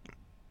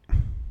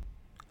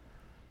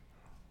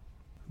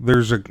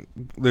 There's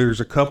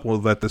a couple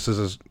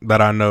that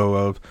I know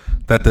of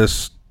that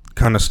this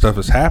kind of stuff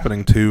is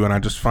happening to, and I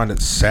just find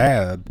it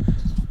sad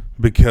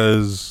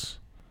because...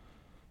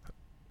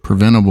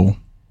 Preventable.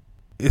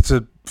 It's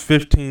a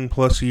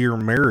 15-plus year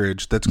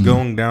marriage that's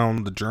going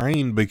down the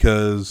drain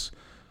because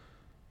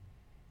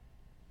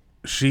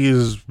she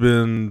has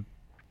been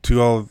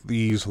to all of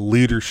these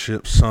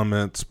leadership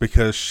summits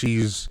because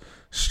she's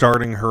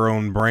starting her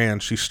own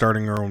brand. She's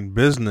starting her own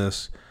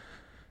business.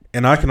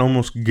 And I can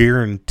almost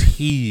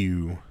guarantee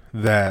you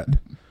that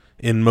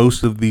in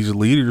most of these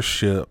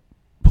leadership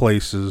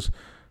places,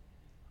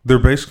 they're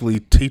basically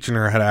teaching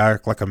her how to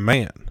act like a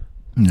man.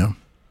 Yeah.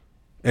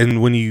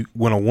 And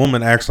when a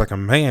woman acts like a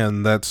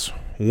man, that's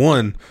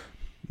one,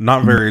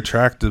 not very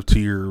attractive to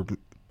your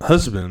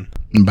husband.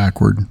 And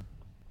backward.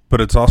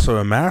 But it's also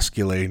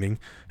emasculating,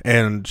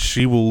 and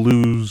she will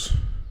lose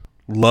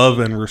love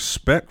and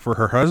respect for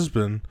her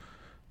husband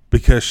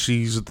because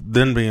she's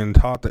then being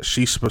taught that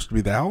she's supposed to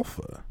be the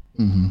alpha.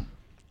 Mm-hmm.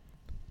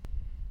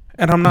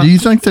 And I'm not. Do you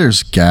think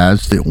there's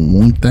guys that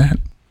want that?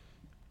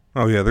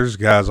 Oh yeah, there's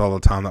guys all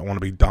the time that want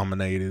to be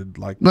dominated,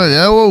 like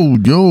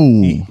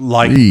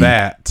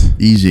that.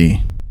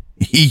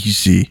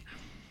 Easy.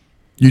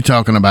 You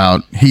talking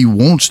about he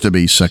wants to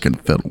be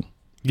second fiddle?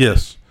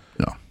 Yes.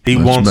 Yeah.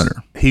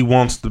 He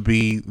wants to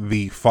be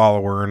the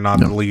follower, not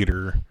the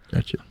leader.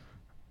 Gotcha.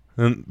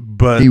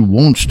 But he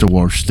wants to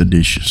wash the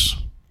dishes.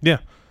 Yeah.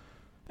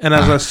 And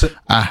as I said,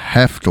 I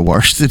have to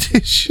wash the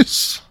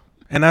dishes.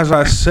 And as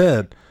I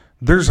said,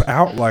 there's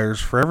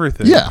outliers for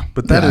everything. Yeah.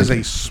 But that is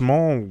a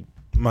small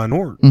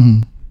minority.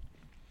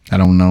 Mm-hmm. I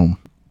don't know.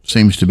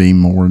 Seems to be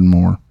more and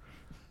more.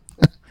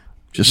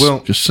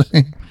 Just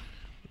saying.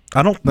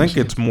 I don't think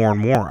it's more and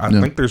more. I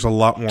think there's a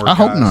lot more. I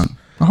hope not.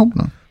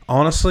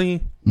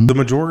 Honestly, the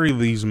majority of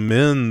these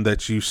men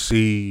that you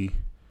see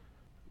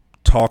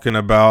talking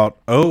about,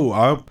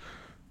 I'll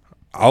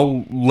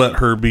let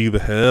her be the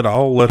head.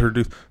 I'll let her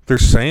do. They're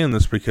saying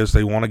this because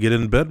they want to get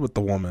in bed with the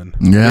woman.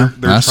 Yeah,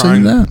 I see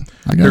that.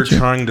 They're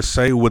trying to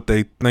say what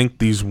they think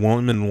these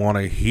women want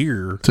to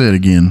hear. Say it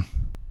again.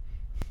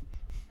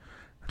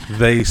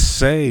 They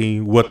say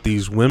what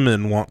these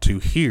women want to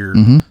hear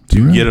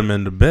to get them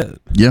into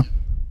bed. Yeah.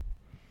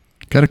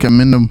 Got to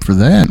commend them for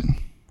that.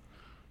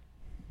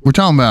 We're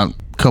talking about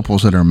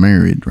couples that are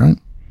married, right?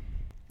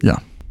 Yeah.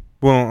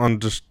 Well,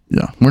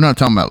 yeah. We're not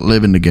talking about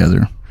living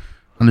together.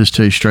 I'll just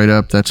tell you straight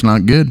up, that's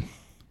not good.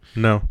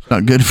 No. It's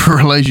not good for a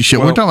relationship.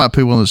 We're talking about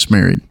people that's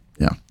married.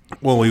 Yeah.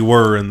 Well, we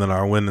were, and then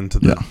I went into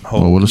the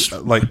whole,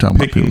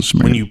 picking,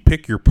 when you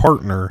pick your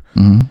partner,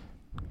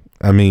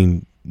 I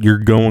mean, you're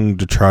going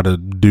to try to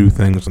do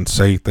things and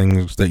say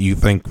things that you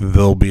think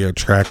they'll be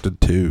attracted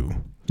to.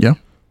 Yeah.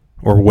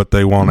 Or what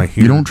they want to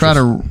hear. You don't try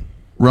to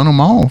run them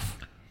off.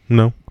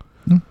 No.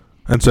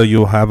 And so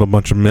you'll have a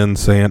bunch of men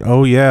saying,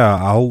 "Oh yeah,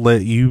 I'll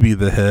let you be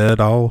the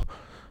head.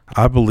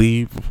 I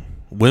believe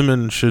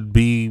women should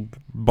be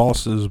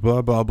bosses,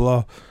 blah blah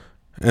blah."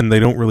 And they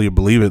don't really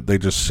believe it. They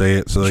just say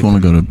it so they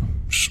want to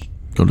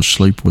go to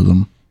sleep with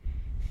them.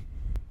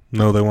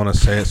 No, they want to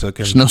say it so they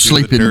can. There's no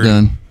sleeping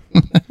done.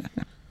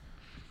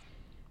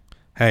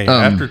 Hey,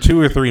 after 2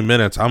 or 3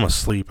 minutes, I'm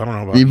asleep. I don't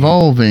know about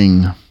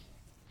evolving you.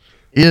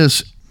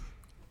 Is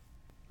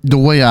the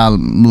way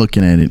I'm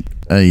looking at it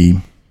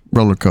a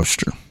roller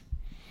coaster.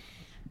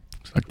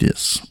 It's like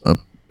this, up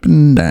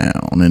and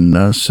down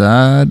and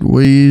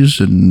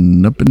sideways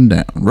and up and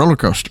down, roller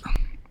coaster.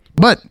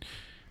 But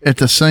at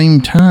the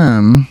same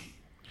time,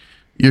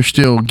 you're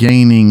still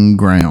gaining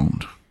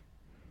ground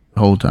the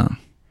whole time.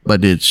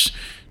 But it's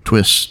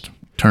twist,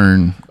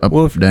 turn, up,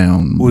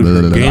 down. Well,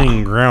 if you're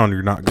gaining ground,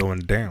 you're not going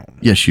down.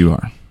 Yes, you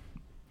are.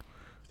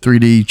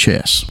 3D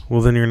chess.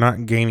 Well, then you're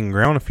not gaining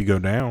ground if you go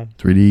down.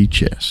 3D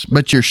chess.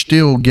 But you're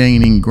still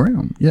gaining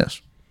ground,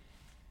 yes.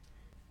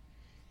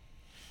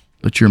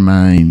 Let your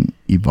mind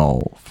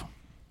evolve,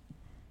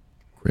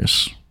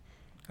 Chris.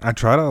 I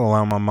try to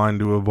allow my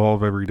mind to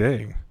evolve every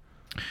day.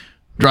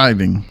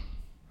 Driving.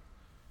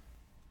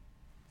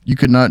 You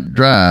could not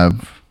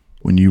drive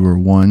when you were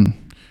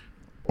 1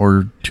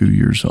 or 2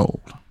 years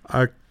old.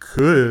 I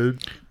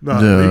could,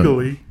 not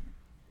legally.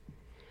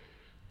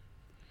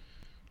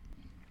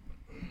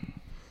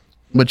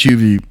 But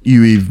you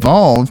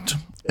evolved,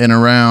 and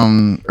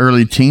around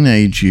early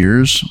teenage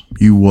years,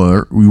 you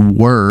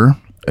were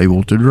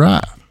able to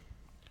drive.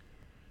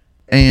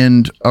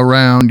 And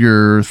around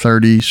your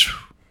 30s,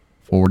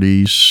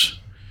 40s,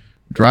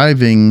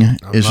 driving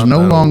is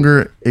no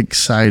longer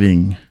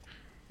exciting.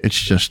 It's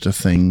just a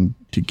thing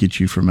to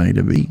get you from A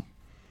to B.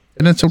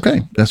 And that's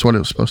okay. That's what it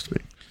was supposed to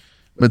be.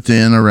 But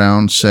then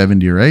around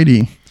 70 or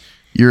 80,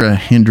 you're a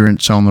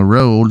hindrance on the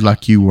road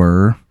like you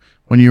were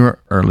when you were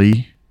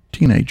early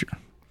teenager.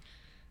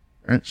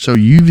 Right? So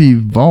you've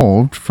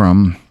evolved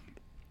from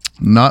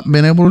not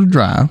being able to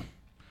drive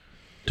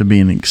to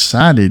being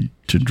excited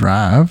to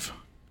drive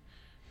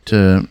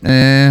to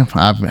I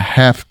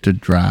have to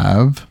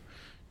drive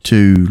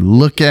to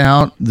look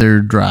out,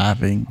 they're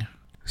driving.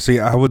 See,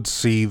 I would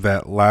see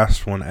that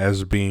last one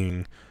as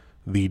being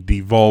the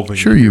devolving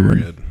period. You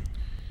would.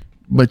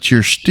 But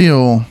you're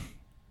still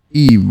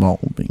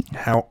evolving.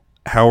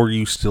 How are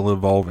you still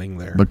evolving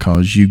there?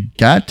 Because you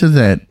got to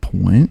that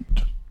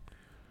point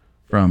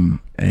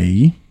from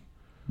A,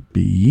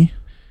 B,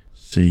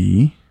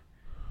 C,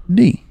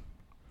 D.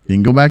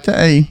 Didn't go back to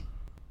A.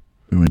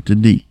 We went to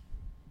D.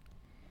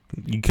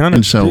 You kind of.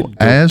 And so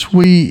as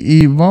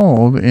we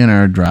evolve in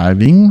our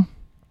driving,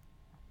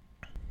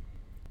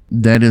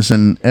 that is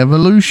an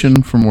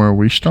evolution from where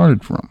we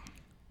started from.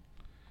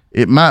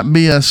 It might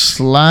be a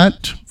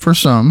slight for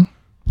some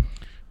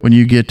when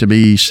you get to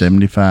be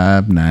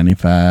 75,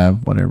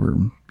 95, whatever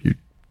your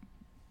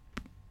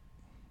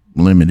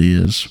limit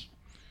is.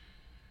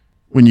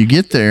 When you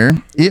get there,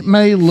 it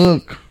may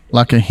look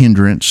like a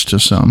hindrance to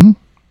some,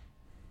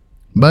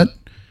 but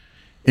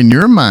in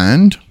your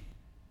mind,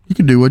 you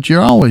can do what you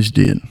always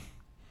did,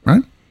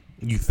 right?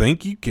 You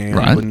think you can,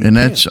 Right, but you and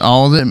that's can't.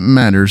 all that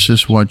matters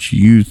is what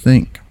you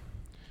think.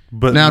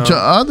 But Now, no, to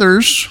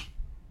others,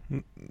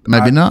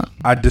 maybe not.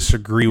 I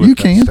disagree with You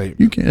that can. statement.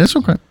 You can. That's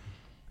okay.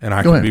 And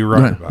I Go could ahead. be Go right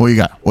ahead. about What it. you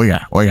got? What you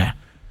got? What you got?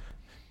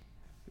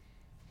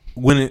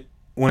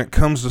 When it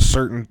comes to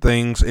certain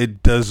things,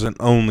 it doesn't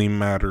only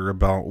matter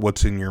about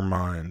what's in your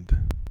mind.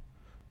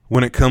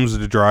 When it comes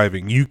to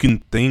driving, you can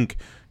think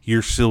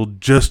you're still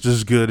just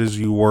as good as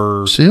you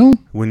were Seal?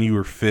 when you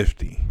were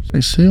 50.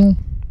 Say seal?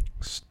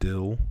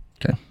 Still.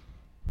 Okay.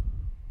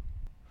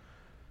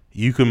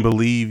 You can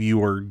believe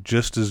you are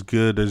just as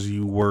good as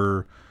you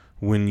were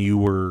when you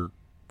were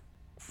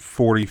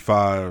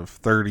 45,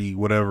 30,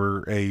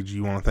 whatever age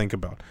you want to think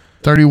about.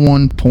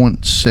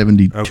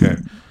 31.72. Okay.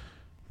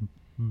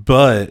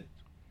 But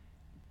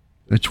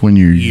That's when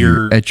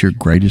you're at your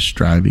greatest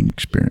driving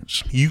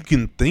experience. you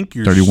can think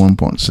you're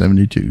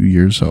 31.72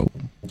 years old.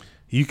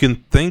 You can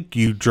think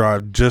you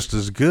drive just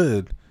as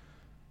good,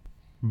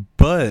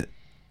 but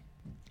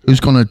Who's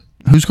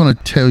gonna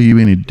tell you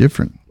any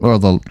different? Well,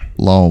 the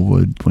law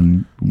would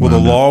when. the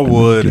wound law up in the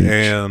would, ditch.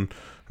 and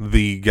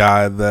the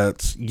guy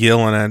that's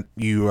yelling at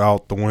you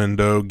out the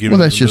window. Giving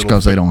Well, that's the just middle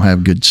because they don't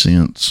have good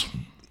sense.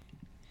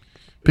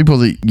 People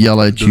that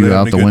yell at Do they you have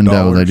out any the good window,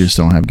 dollars? they just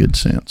don't have good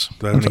sense. Do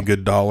they have That's any all.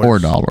 good dollars? Or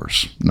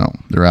dollars. No,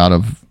 they're out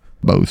of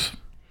both.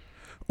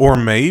 Or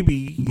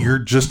maybe you're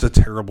just a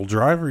terrible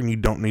driver and you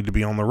don't need to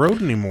be on the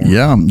road anymore.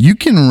 Yeah, you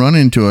can run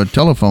into a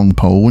telephone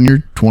pole when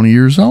you're 20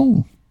 years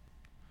old.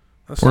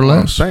 That's or what I'm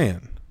less.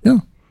 saying. Yeah,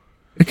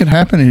 it could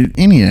happen at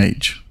any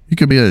age. You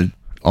could be an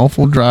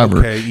awful driver.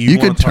 Okay, you you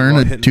wanna could talk turn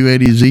about a hitting-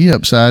 280Z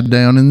upside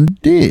down in the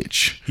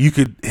ditch. You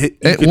could hit.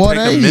 You At could what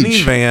take age? a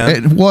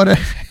minivan. At what age?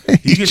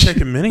 You could take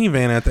a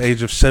minivan at the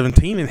age of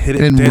 17 and hit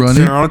it and dead run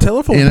center it on a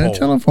telephone in pole. a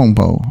telephone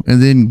pole,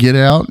 and then get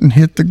out and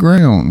hit the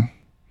ground.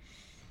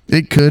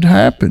 It could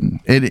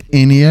happen at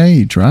any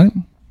age, right?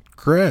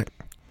 Correct.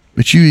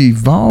 But you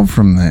evolve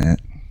from that,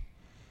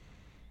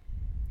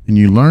 and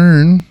you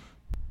learn,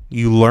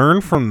 You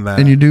learn from that.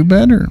 and you do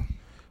better.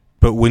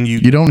 But when you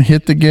You don't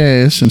hit the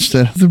gas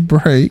instead of the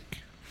brake.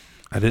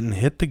 I didn't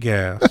hit the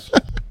gas.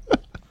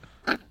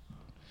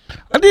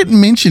 I didn't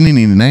mention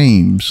any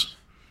names.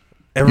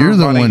 Everybody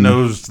You're the one.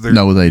 knows they're,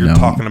 No, they you're don't.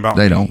 talking about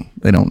They me. don't.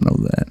 They don't know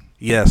that.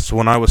 Yes,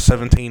 when I was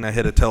 17, I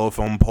hit a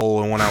telephone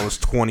pole, and when I was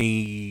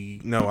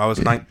 20, no, I was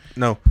 9.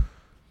 No,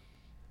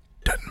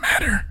 Doesn't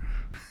matter.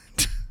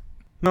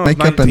 no, I was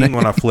Make up an 19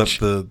 when I age. flipped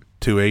the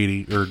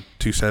 280 or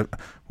 27,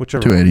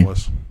 whichever 280. one it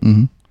was.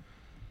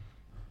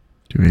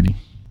 280.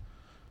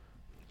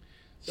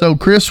 So,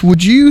 Chris,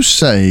 would you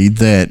say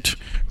that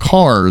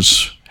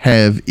cars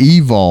have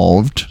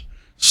evolved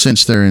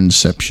since their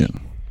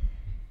inception?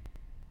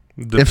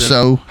 If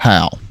so,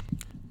 how?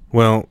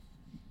 Well,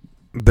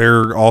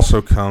 there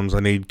also comes, I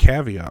need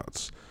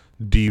caveats.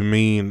 Do you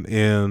mean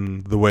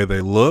in the way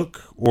they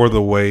look, or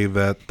the way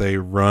that they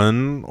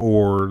run,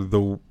 or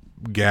the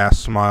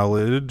gas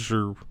mileage,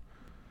 or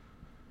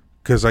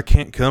because I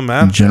can't come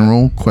at that.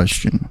 General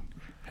question.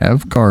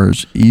 Have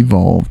cars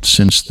evolved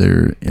since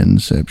their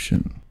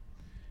inception?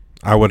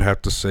 I would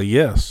have to say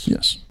yes.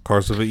 Yes.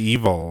 Cars have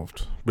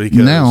evolved because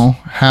Now,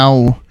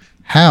 how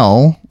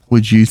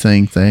would you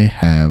think they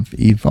have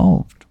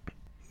evolved?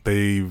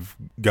 they've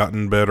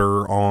gotten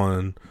better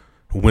on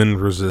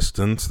wind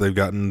resistance. They've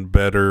gotten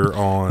better You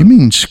on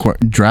mean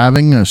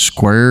driving a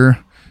square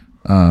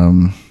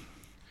hunk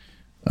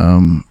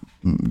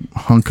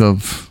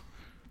of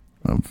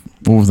what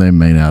were they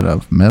made out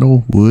of?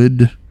 Metal,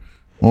 wood?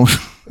 Well,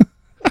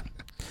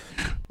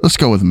 let's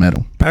go with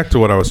metal. back to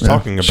what I was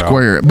talking about.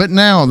 Square. But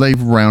now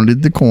they've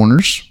rounded the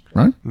corners,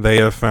 right? They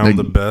have found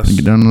the They best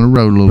get down on the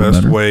road a little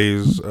best better.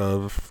 ways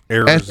of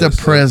air At the resistance.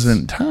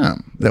 present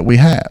time that we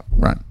have,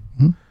 right?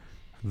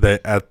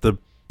 That at the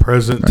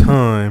present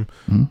time,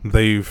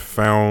 they've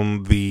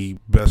found the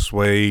best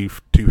way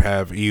to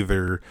have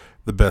either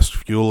the best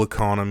fuel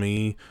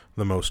economy,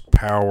 the most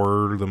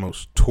power, the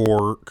most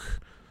torque.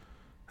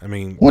 I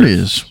mean, What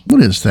is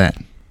that?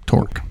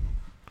 Torque.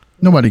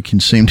 Nobody can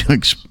seem to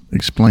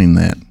explain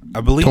that.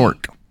 I believe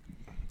Torque.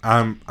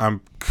 I'm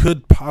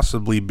could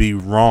possibly be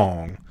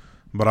wrong,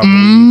 but I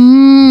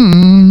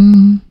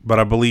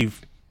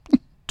believe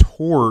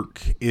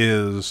torque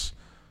is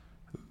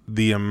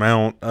the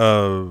amount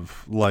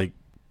of like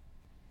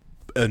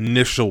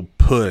initial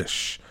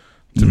push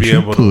to be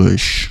able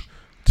push.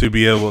 to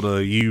be able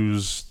to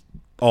use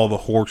all the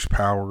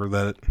horsepower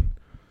that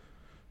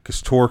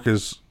because torque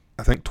is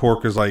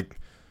like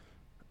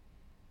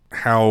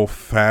how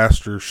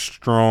fast or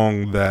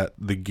strong that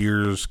the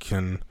gears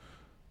can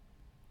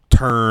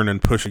turn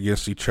and push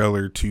against each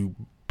other to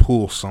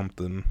pull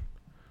something.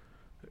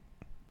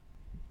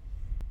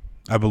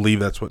 I believe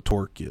that's what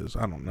torque is.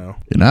 I don't know.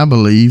 And I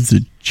believe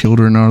the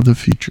children are the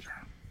future.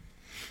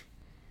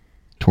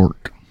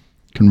 Torque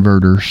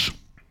converters.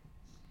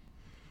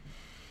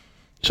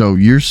 So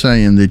you're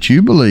saying that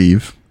you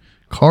believe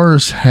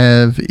cars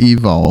have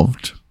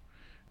evolved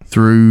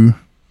through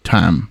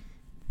time.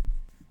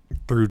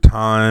 Through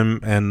time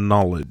and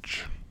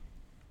knowledge.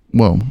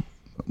 Well,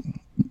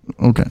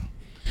 okay.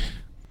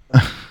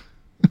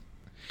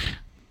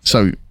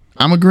 So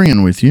I'm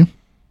agreeing with you.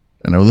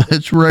 I know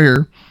that's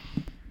rare,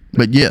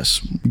 but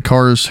yes,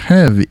 cars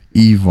have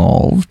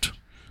evolved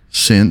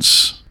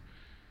since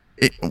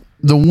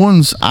the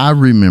ones I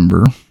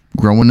remember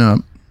growing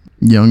up,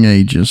 young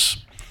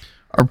ages,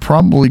 are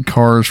probably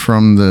cars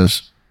from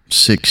the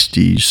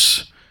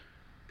 60s.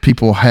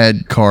 People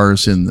had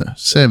cars in the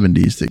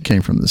 70s that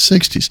came from the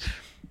 60s,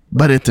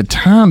 but at the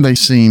time they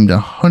seemed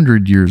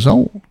 100 years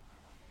old.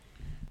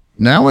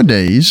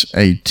 Nowadays,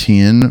 a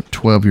 10,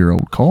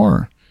 12-year-old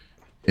car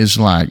is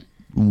like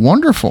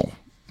wonderful.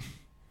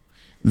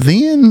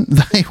 Then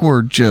they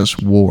were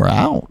just wore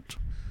out.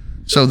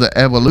 So the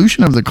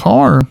evolution of the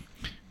car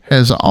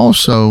has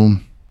also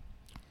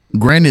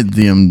granted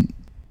them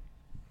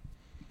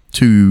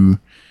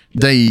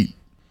they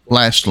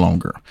last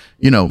longer.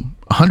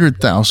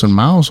 100,000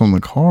 miles on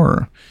the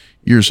car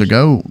years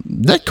ago,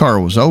 that car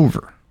was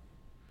over.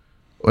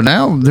 Well,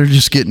 now they're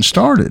just getting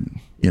started,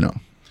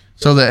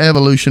 So the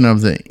evolution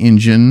of the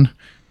engine,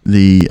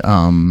 the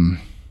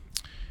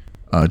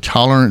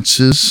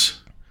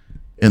tolerances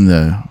in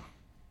the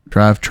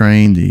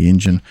drivetrain, the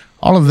engine,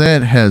 all of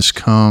that has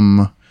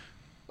come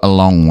a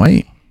long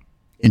way.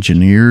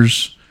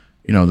 Engineers,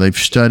 they've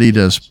studied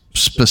a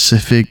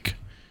specific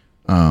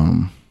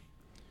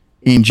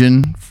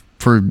engine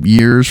for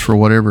years for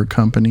whatever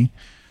company.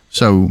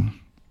 So,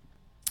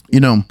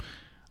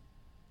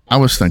 I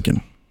was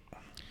thinking,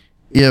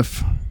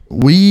 if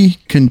we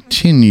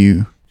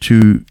continue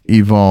to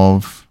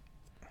evolve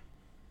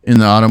in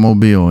the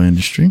automobile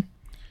industry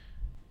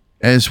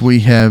as we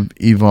have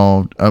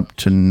evolved up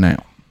to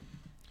now,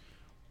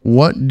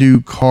 what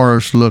do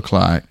cars look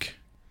like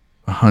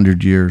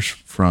 100 years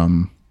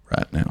from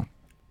right now?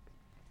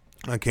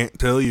 I can't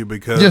tell you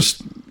because...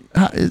 Just,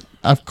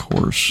 of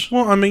course.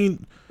 Well, I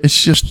mean...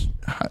 It's just,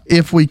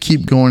 if we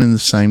keep going in the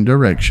same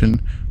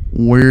direction,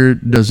 where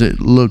does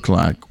it look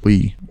like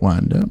we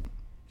wind up?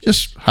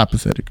 Just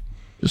hypothetical.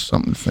 Just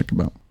something to think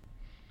about.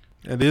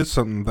 It is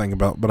something to think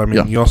about, but I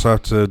mean, you also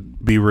have to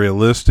be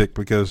realistic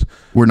because...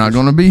 We're not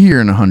going to be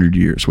here in 100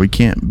 years. We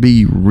can't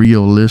be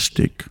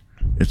realistic.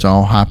 It's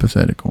all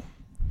hypothetical.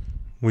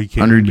 We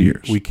can 100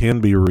 years. We can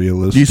be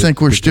realistic. Do you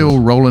think we're still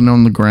rolling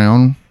on the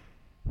ground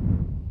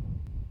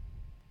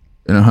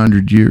in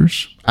 100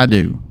 years? I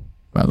do,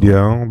 by the way.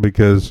 Yeah,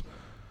 because...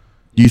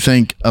 Do you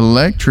think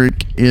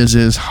electric is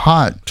as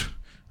hot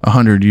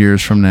 100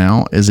 years from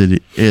now as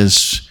it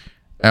is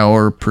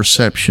our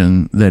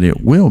perception that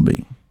it will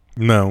be?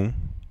 No.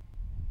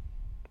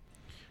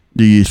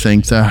 Do you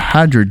think the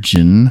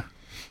hydrogen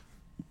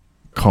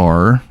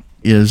car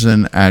is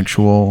an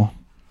actual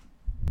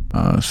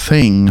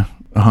thing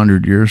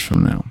 100 years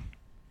from now?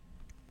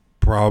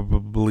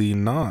 Probably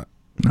not.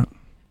 No.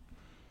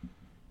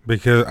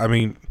 Because, I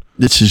mean...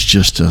 This is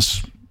just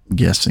us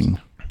guessing.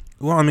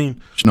 Well, I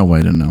mean... There's no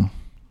way to know.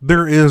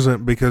 There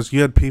isn't, because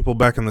you had people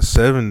back in the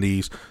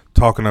 70s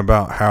talking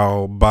about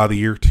how by the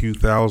year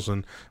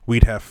 2000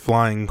 we'd have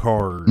flying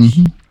cars.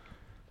 Mm-hmm.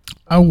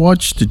 I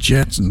watched the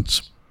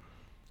Jetsons.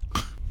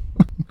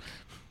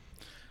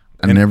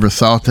 I never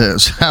thought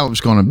that's how it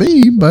was going to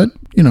be, but,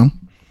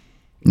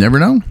 never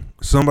know.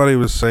 Somebody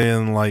was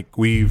saying, like,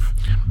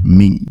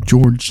 Meet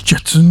George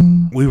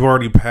Jetson. We've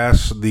already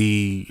passed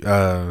the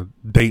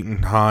date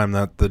and time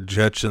that the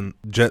Jetsons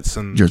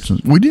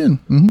We did.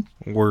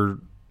 Mm-hmm. were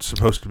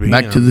supposed to be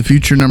Back to the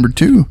Future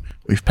 #2.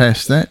 We've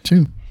passed that,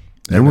 too.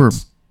 They were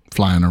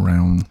flying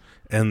around.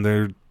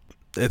 And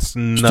it's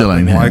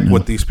nothing like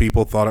what these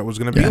people thought it was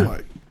going to be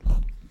like.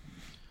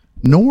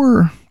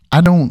 Nor,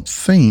 I don't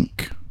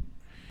think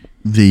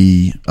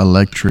the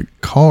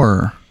electric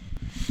car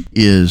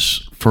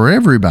is for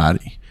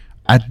everybody.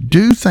 I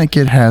do think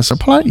it has a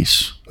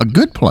place, a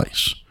good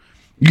place.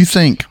 You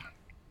think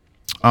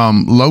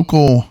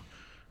local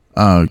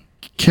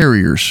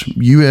carriers,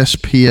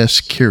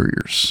 USPS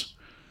carriers,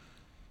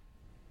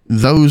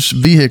 those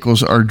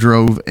vehicles are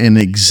drove an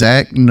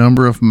exact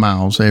number of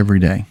miles every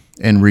day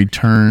and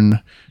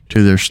return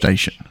to their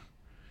station.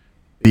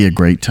 Be a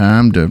great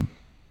time to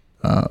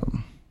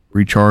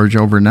recharge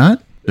overnight.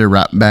 They're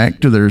right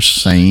back to their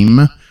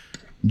same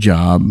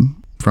job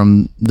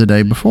from the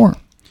day before.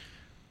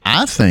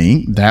 I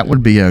think that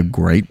would be a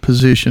great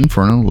position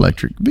for an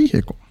electric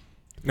vehicle.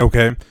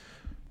 Okay.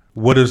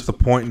 What is the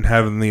point in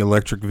having the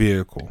electric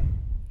vehicle?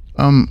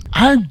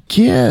 I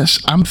guess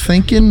I'm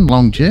thinking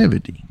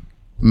longevity.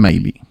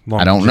 Maybe.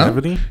 I don't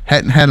know.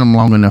 Hadn't had them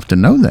long enough to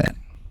know that.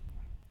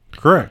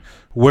 Correct.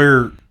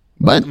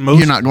 But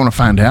you're not going to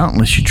find out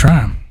unless you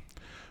try.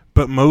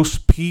 But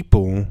most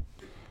people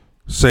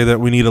say that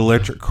we need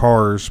electric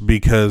cars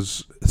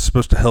because it's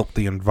supposed to help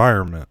the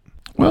environment.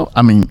 Well,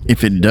 I mean,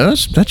 if it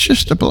does, that's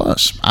just a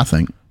plus, I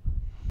think.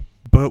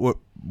 But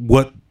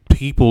what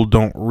people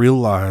don't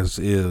realize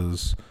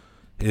is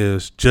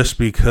just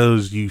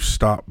because you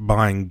stop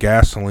buying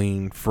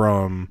gasoline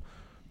from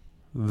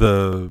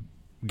the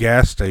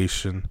gas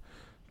station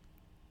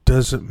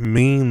doesn't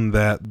mean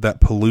that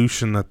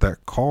pollution that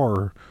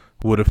car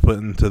would have put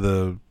into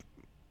the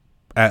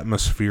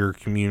atmosphere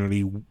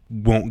community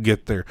won't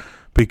get there,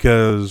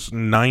 because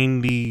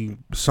 90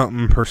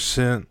 something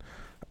percent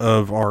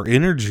of our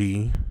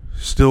energy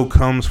still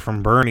comes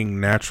from burning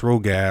natural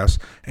gas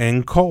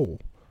and coal.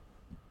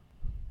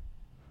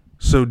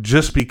 So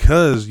just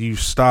because you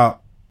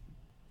stop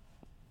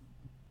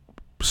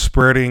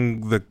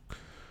spreading the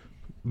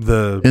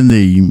in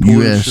the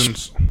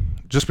U.S.,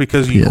 just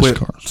because you PS quit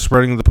cars.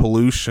 spreading the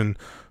pollution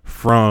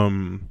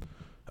from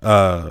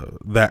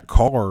that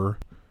car,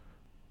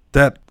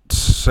 that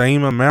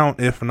same amount,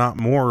 if not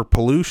more,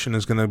 pollution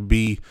is going to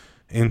be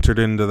entered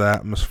into the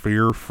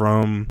atmosphere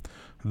from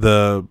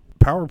the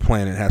power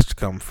plant it has to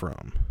come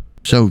from.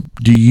 So,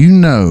 do you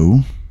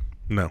know?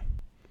 No.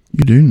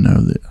 You do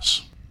know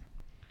this.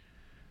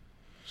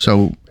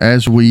 So,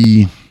 as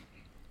we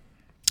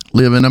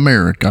live in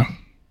America,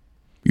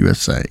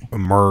 USA,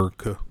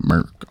 America.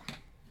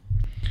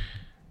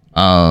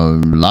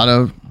 A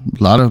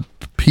lot of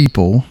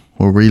people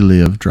where we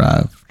live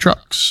drive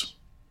trucks.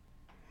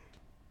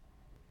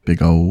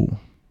 Big old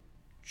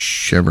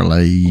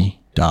Chevrolet,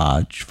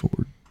 Dodge,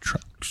 Ford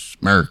trucks.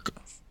 America.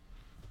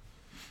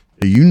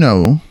 Do you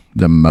know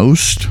the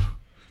most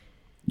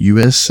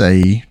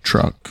USA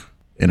truck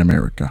in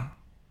America?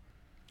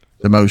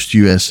 The most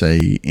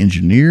USA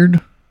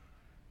engineered,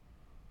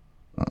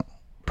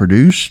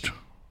 produced,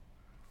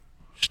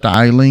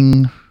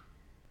 styling,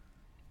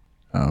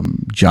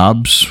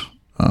 jobs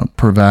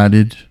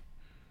provided,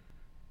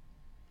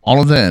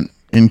 all of that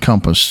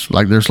encompass,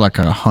 like there's like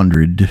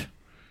 100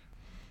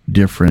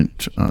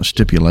 different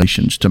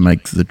stipulations to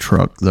make the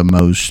truck the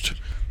most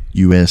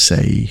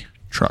USA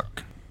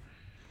truck.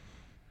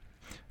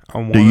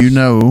 Do you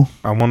know?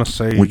 I want to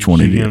say which one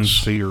it is?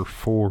 GMC or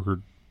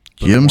Ford.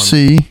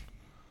 GMC,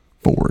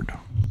 Ford,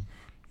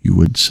 you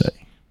would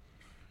say.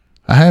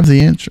 I have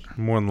the answer.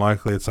 More than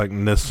likely, it's like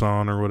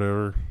Nissan or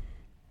whatever.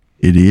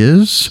 It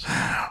is.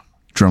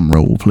 Drum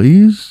roll,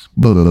 please.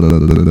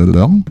 Honda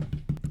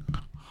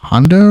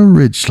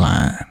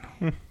Ridgeline.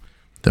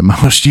 The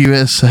most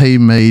USA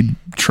made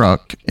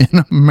truck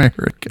in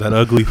America. That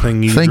ugly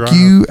thing you Thank drive.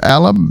 you,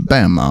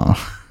 Alabama.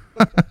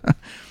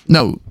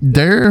 No,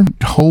 their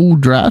whole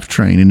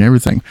drivetrain and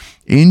everything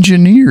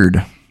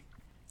engineered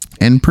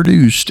and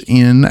produced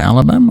in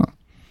Alabama.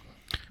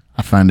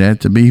 I find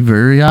that to be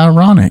very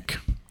ironic,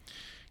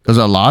 because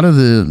a lot of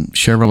the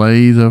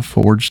Chevrolet, the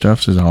Ford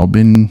stuff has all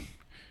been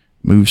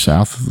moved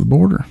south of the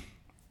border.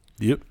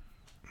 Yep.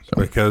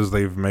 Because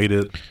they've made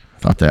it. I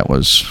thought that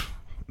was.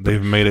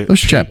 They've made it.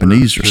 Those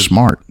Japanese are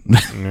smart.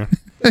 Yeah.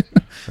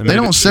 They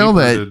don't sell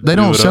that. They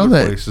don't sell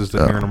that. Places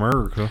than here in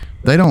America.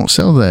 They don't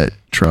sell that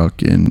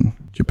truck in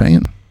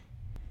Japan.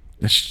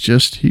 It's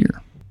just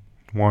here.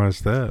 Why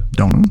is that?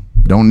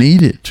 Don't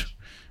need it.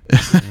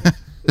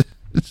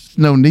 There's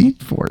no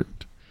need for it.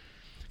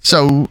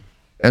 So,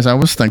 as I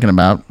was thinking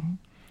about,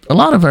 a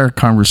lot of our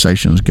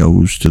conversations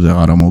goes to the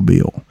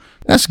automobile.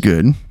 That's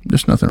good.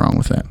 There's nothing wrong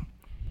with that.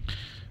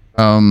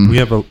 We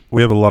have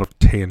a lot of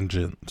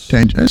tangents.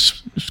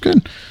 It's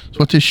good. That's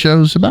what this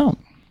show's about.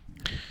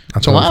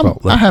 So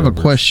I have a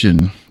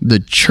question. The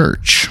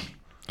church.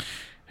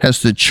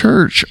 Has the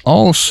church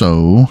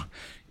also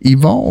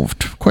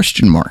evolved?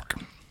 Question mark.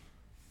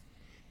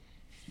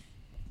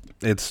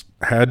 It's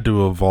had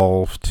to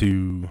evolve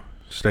to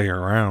stay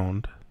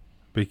around,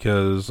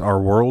 because our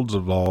world's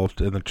evolved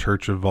and the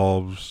church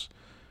evolves.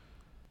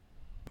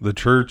 The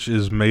church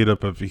is made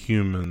up of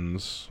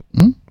humans,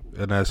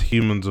 and as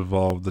humans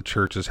evolve, the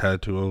church has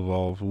had to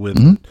evolve with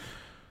it.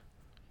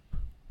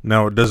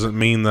 Now, it doesn't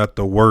mean that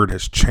the word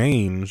has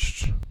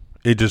changed.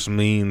 It just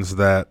means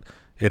that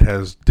it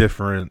has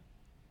different.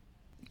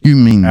 You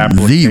mean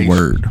the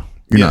word?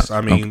 Yes,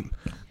 I mean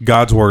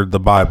God's word,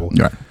 the Bible.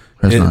 Right.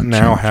 It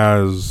now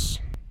has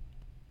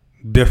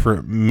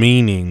different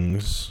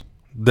meanings.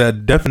 The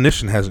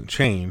definition hasn't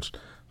changed,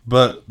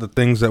 but the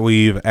things that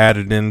we've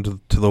added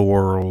into the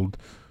world,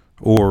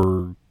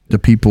 or the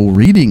people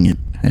reading it,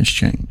 has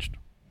changed.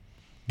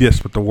 Yes,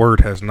 but the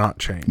word has not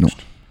changed. No.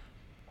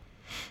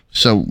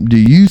 So, do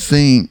you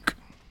think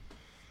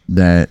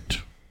that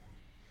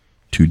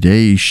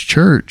today's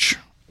church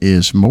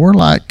is more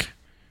like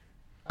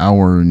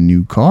our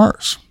new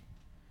cars?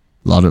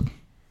 A lot of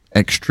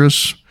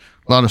extras,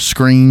 a lot of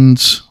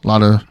screens, a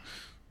lot of,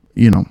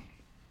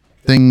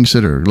 things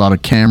that are, a lot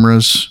of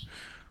cameras,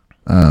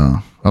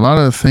 a lot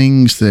of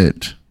things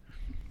that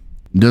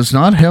does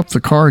not help the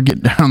car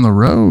get down the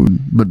road.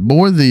 But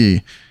boy,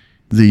 the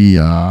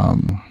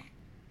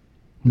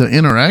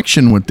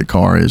interaction with the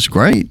car is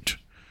great.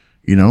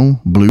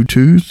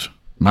 Bluetooth,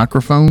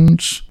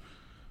 microphones,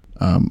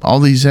 all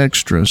these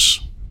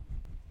extras.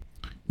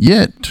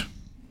 Yet,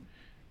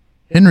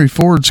 Henry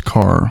Ford's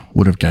car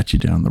would have got you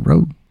down the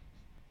road,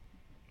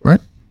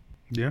 right?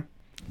 Yeah.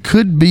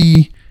 Could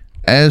be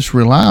as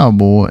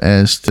reliable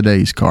as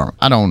today's car.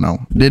 I don't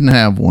know. Didn't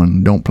have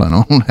one. Don't plan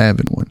on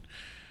having one.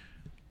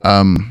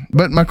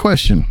 But my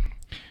question,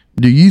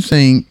 do you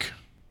think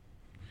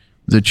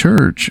the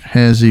church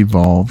has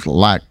evolved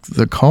like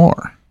the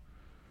car?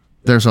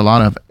 there's a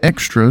lot of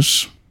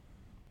extras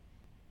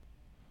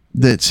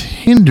that's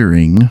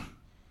hindering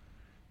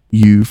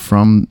you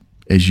from,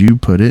 as you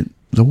put it,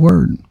 the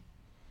word.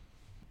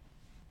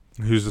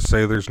 Who's to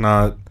say there's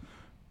not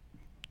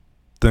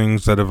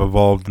things that have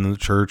evolved in the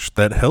church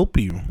that help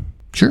you?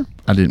 Sure.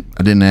 I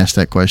didn't ask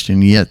that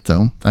question yet,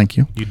 though. Thank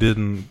you. You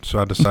didn't, so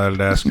I decided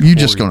to ask You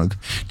just going to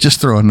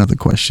just throw another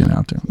question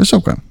out there. It's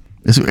okay.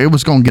 It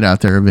was going to get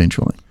out there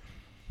eventually.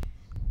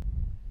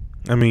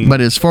 I mean,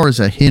 but as far as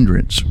a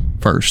hindrance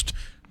first,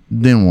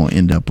 then we'll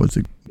end up with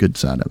the good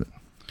side of it.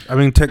 I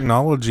mean,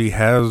 technology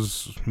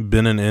has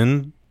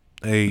been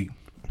I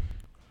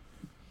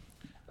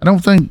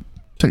don't think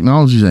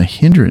technology is a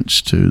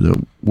hindrance to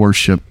the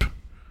worship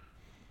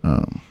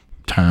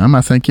time.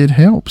 I think it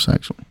helps,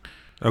 actually.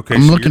 Okay,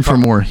 I'm looking for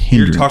more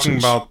hindrances. You're talking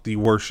about the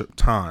worship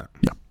time.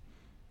 Yeah.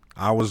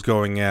 I was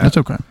going at... That's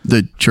okay.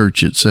 The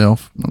church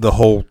itself. The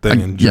whole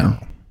thing in general.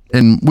 Yeah.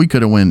 And we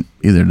could have went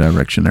either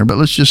direction there, but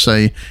let's just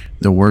say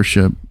the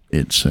worship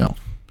itself.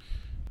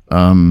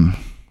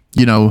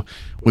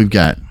 We've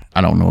got,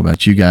 I don't know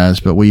about you guys,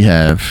 but we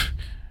have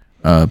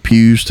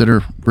pews that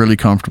are really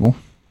comfortable.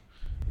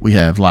 We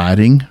have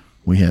lighting.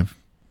 We have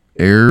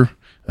air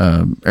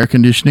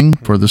conditioning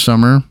for the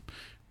summer,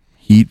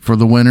 heat for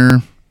the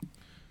winter,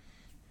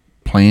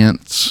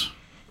 plants,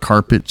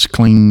 carpets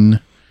clean,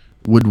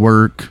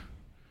 woodwork.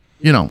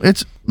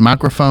 It's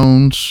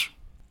microphones.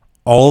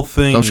 All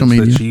things social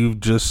media that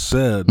you've just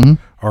said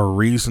are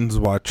reasons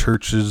why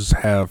churches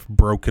have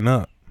broken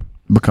up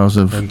because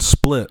of and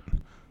split.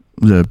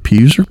 The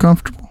pews are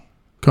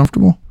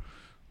comfortable.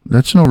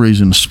 That's no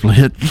reason to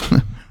split.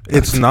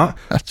 It's not.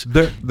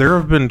 There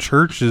have been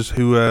churches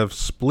who have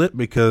split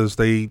because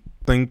they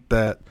think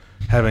that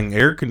having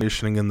air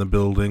conditioning in the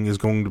building is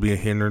going to be a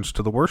hindrance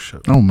to the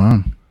worship. Oh,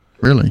 man.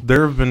 Really?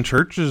 There have been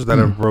churches that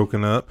have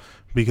broken up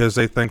because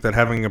they think that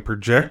having a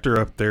projector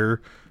up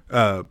there,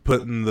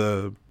 putting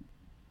the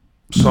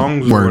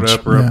songs or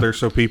whatever up there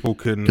so people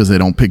can... Because they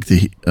don't pick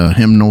the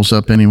hymnals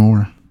up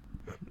anymore.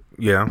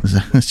 Yeah.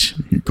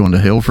 You're going to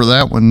hell for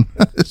that one.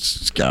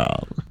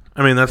 God.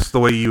 I mean, that's the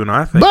way you and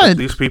I think. But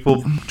these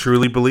people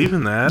truly believe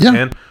in that,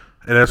 and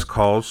it has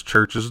caused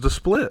churches to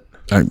split.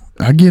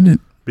 I get it.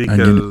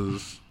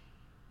 Because...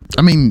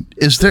 I mean,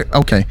 is there...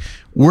 Okay,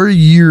 where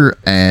you're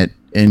at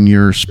in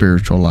your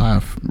spiritual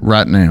life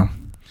right now,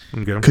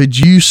 could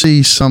you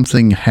see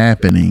something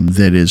happening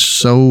that is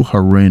so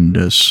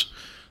horrendous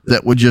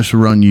that would just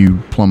run you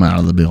plumb out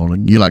of the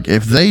building? You're like,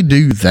 if they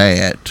do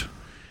that,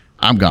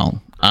 I'm gone.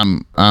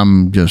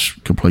 I'm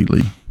just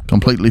completely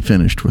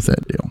finished with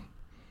that deal.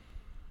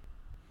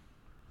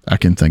 I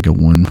can think of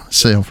one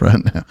myself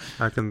right now.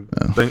 I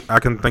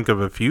can think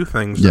of a few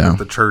things that if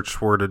the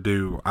church were to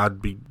do,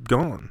 I'd be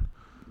gone.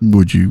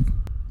 Would you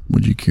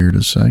care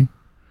to say?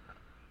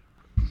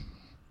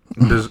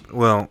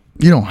 Well,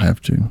 you don't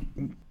have to.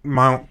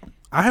 I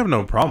have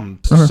no problem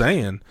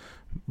saying,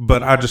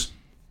 but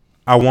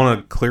I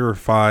want to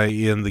clarify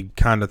in the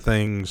kind of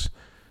things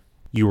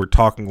you were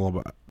talking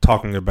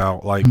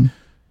about. Like,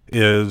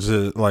 is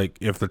it like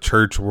if the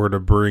church were to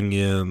bring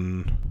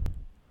in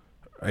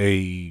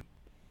a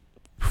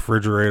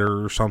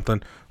refrigerator or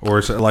something, or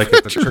is it like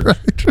if the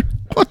church?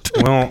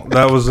 Well,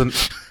 that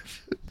wasn't.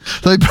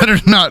 They better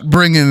not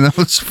bring in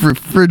those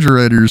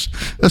refrigerators.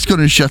 That's going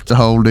to shut the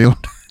whole deal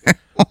down.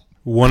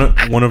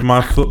 One of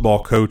my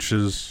football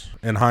coaches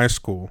in high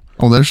school.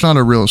 Oh, there's not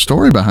a real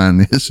story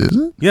behind this, is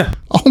it? Yeah.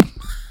 Oh,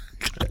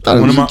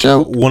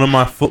 one of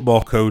my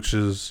football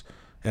coaches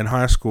in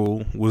high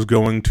school was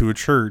going to a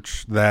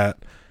church that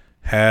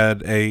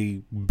had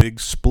a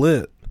big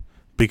split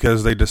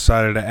because they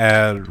decided to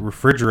add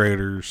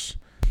refrigerators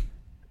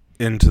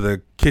into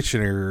the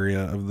kitchen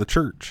area of the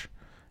church.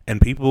 And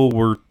people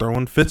were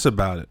throwing fits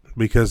about it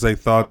because they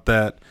thought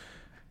that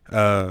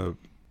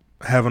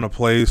having a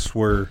place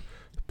where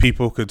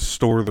people could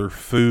store their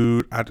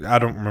food. I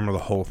don't remember the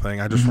whole thing.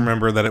 I just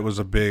remember that it was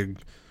a big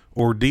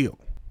ordeal.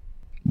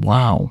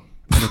 Wow.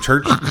 And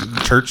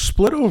the church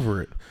split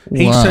over it.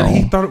 He said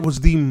he thought it was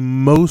the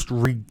most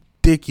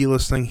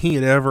ridiculous thing he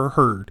had ever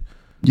heard.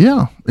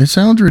 Yeah, it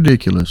sounds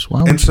ridiculous.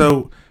 Why? And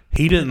so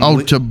he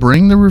didn't. To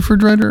bring the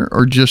refrigerator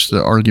or just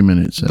the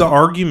argument itself? The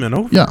argument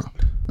over it. Yeah,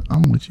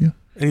 I'm with you.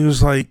 And he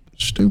was like,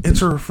 stupid.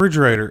 It's a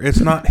refrigerator.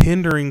 It's not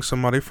hindering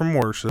somebody from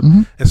worship.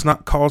 It's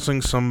not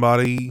causing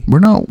somebody. We're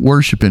not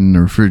worshiping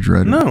the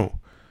refrigerator. No.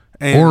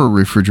 Or a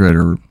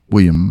refrigerator.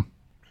 William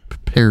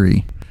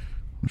Perry,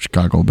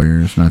 Chicago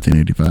Bears,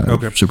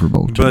 1985 Super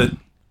Bowl. But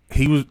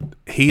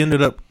he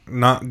ended up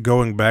not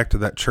going back to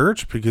that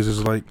church because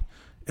it's like,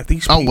 if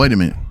these people, wait a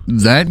minute.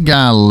 That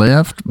guy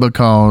left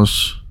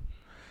because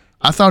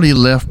I thought he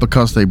left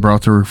because they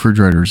brought the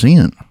refrigerators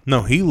in.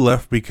 No, he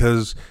left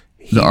because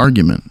the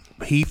argument.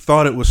 He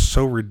thought it was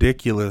so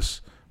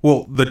ridiculous.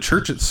 Well, the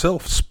church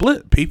itself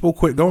split. People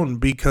quit going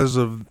because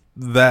of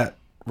that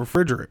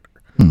refrigerator.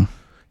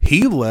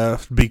 He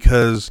left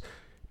because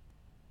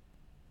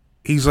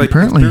he's like...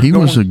 Apparently he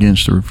was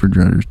against the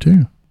refrigerators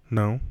too.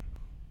 No.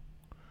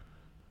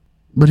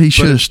 But he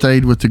should have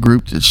stayed with the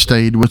group that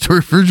stayed with the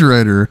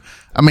refrigerator.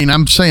 I mean,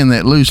 I'm saying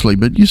that loosely,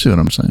 but you see what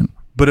I'm saying.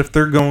 But if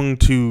they're going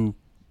to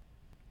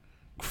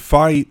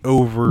fight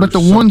over... But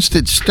the ones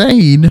that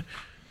stayed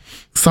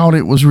thought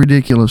it was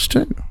ridiculous,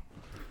 too.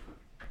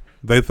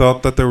 They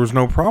thought that there was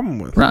no problem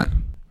with it. Right.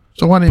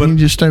 So why didn't you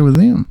just stay with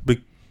them? They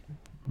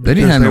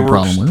didn't have no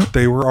problem with it.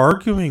 They were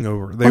arguing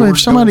over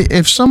it.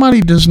 If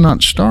somebody does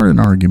not start an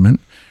argument,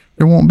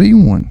 there won't be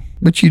one.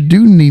 But you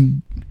do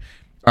need...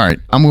 All right,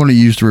 I'm going to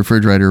use the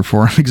refrigerator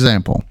for an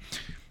example.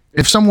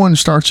 If someone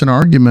starts an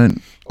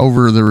argument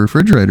over the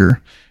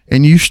refrigerator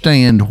and you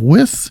stand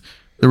with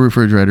the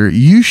refrigerator,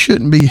 you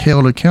shouldn't be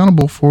held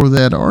accountable for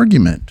that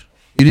argument.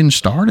 You didn't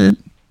start it.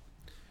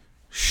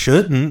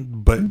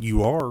 Shouldn't, but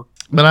you are.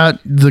 But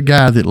the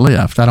guy that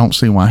left, I don't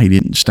see why he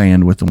didn't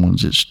stand with the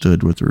ones that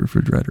stood with the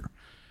refrigerator.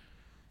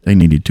 They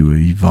needed to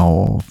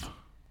evolve.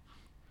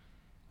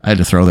 I had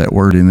to throw that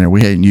word in there.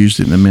 We hadn't used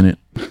it in a minute.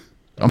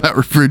 About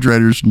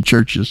refrigerators and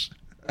churches.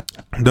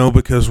 No,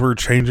 because we're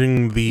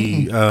changing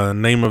the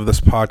name of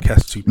this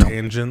podcast to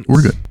Tangents.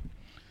 We're good.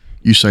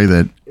 You say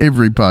that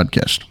every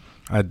podcast.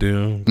 I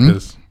do.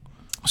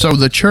 So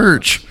the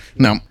church,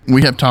 now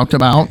we have talked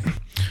about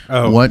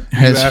what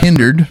has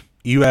hindered.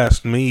 You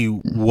asked me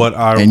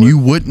what you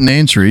wouldn't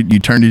answer it. You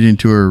turned it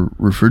into a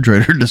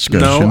refrigerator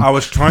discussion. No, I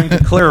was trying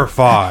to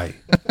clarify.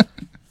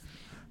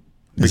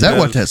 Is that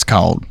what that's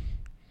called?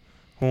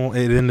 Well,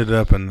 it ended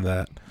up in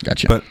that.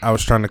 Gotcha. But I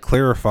was trying to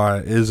clarify,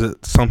 is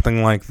it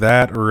something like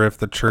that, or if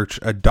the church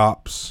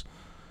adopts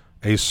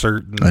a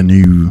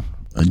new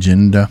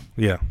agenda?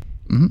 Yeah.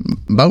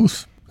 Mm-hmm.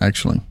 Both,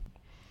 actually.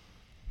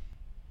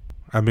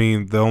 I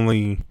mean,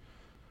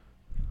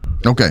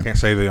 Okay. I can't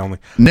say the only.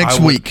 Next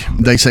week,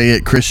 they say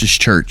at Chris's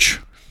church,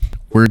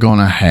 we're going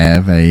to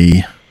have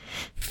a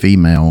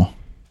female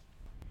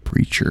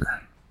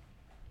preacher.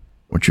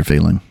 What's your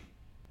feeling?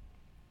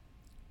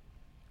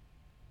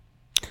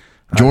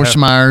 Joyce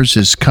Myers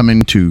is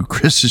coming to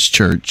Chris's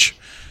church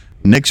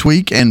next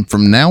week, and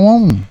from now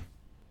on.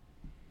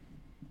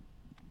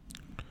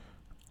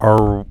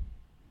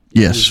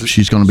 Yes,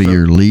 she's going to be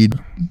your lead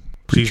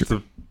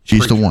preacher.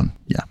 She's the one,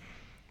 yeah.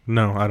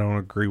 No, I don't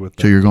agree with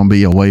that. So you're going to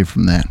be away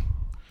from that.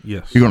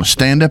 Yes. You're going to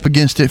stand up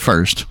against it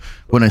first.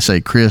 When they say,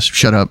 Chris,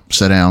 shut up,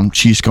 sit down,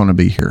 she's going to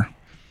be here.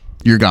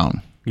 You're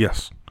gone.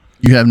 Yes.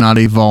 You have not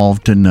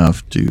evolved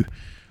enough to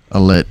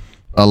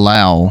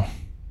allow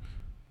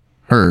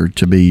her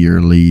to be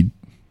your lead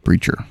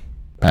preacher,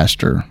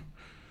 pastor,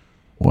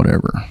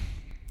 whatever.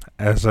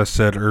 As I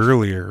said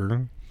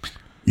earlier.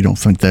 You don't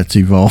think that's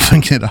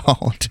evolving at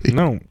all, do you?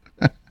 No.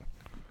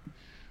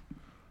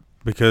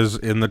 Because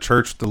in the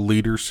church, the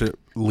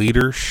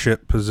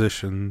leadership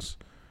positions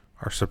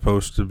are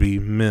supposed to be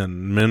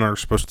men. Men are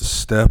supposed to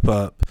step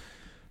up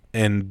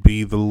and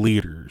be the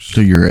leaders.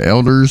 So your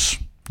elders,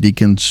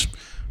 deacons,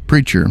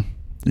 preacher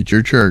at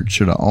your church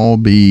should all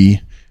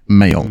be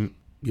male.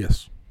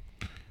 Yes.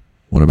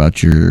 What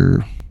about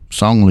your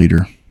song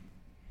leader?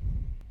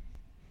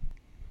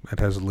 It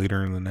has a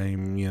leader in the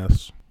name,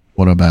 yes.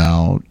 What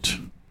about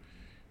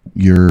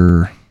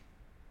your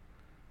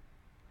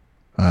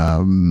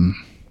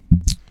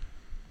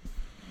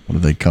what do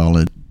they call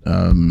it?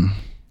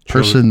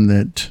 Person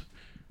that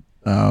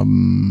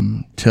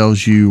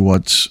tells you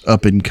what's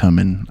up and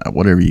coming,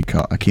 whatever you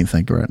call it. I can't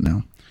think right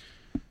now.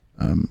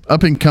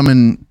 Up and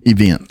coming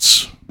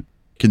events.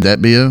 Could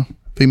that be a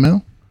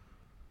female?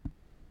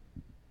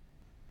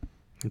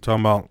 You're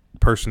talking about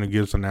person who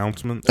gives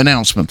announcements?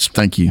 Announcements.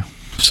 Thank you.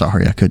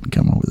 Sorry, I couldn't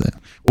come up with that.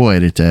 We'll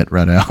edit that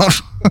right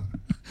out.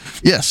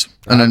 Yes.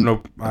 I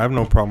have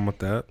no problem with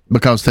that.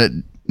 Because that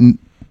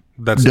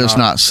does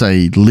not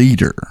say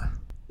leader,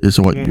 is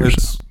what you're saying.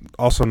 It's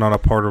also not a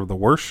part of the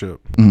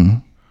worship. Mm-hmm.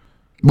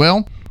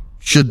 Well,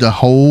 should the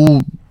whole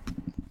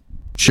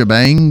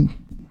shebang,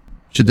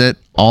 should that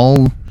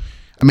all,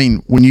 I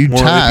mean, when you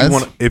tithe.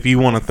 If you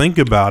want to think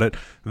about it,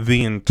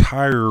 the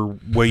entire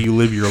way you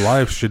live your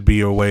life should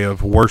be a way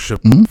of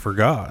worship for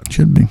God.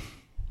 Should be.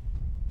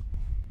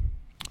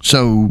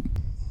 So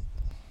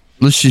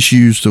let's just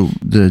use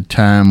the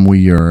time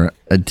we are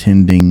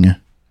attending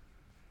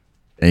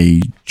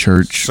a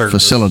church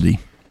facility.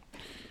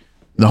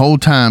 The whole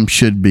time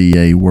should be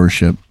a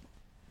worship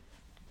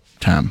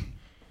time.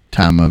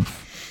 Time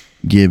of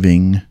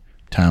giving,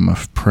 time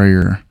of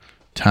prayer,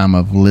 time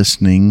of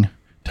listening,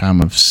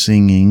 time of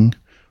singing.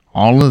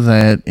 All of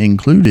that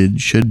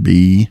included should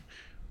be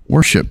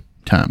worship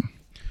time.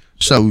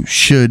 So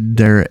should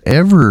there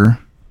ever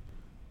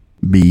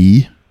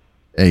be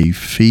a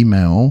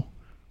female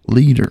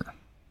leader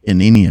in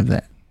any of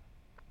that?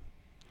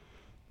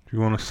 If you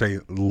want to say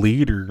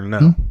leader,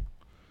 no.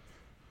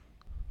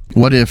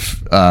 What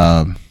if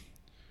a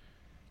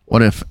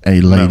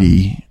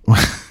lady?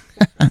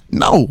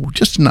 No,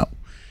 just no.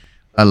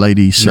 A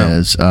lady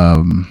says,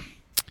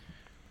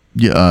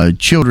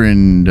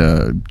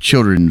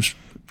 children's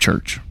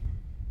church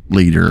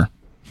leader.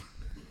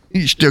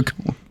 You still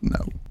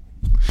no.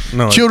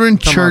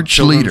 Children's church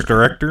leader,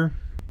 director,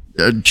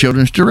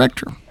 children's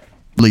director,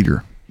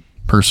 leader,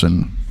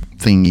 person,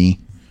 thingy.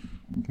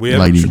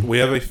 lady. We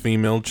have a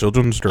female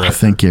children's director. I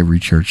think every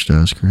church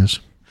does, Chris.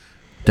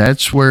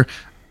 That's where.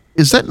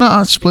 Is that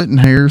not splitting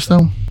hairs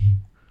though?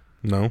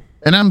 No.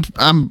 And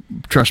I'm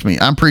trust me,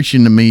 I'm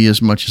preaching to me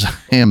as much as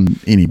I am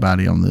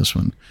anybody on this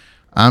one.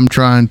 I'm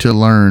trying to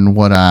learn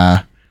what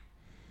I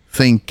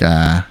think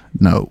I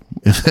know,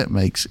 if that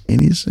makes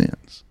any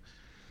sense.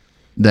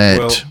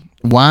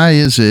 Why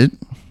is it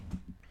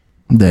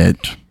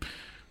that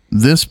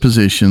this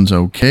position's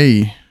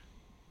okay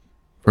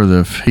for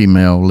the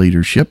female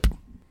leadership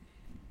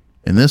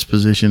and this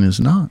position is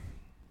not?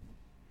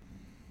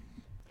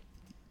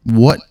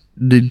 What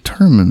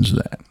determines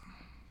that?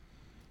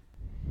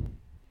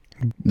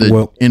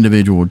 The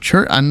individual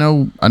church. I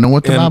know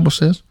what the Bible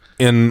says.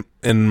 In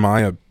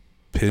my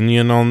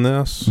opinion on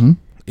this,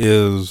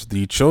 is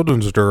the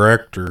children's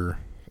director,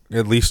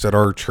 at least at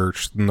our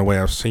church, in the way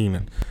I've seen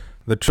it,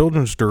 the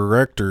children's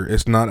director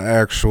is not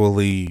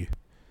actually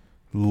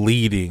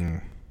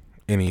leading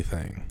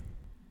anything.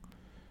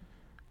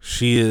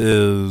 She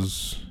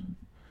is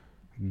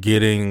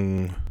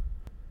getting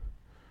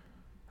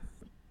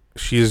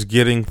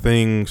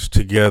things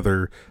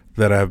together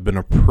that have been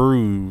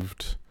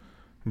approved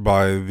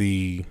by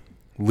the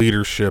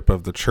leadership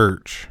of the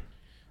church.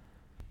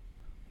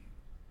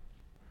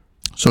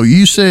 So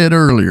you said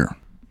earlier,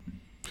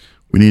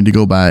 we need to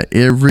go by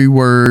every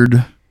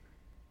word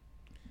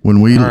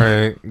when we... All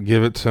right,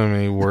 give it to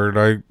me. Where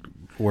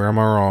am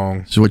I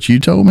wrong? This is what you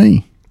told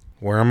me.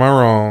 Where am I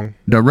wrong?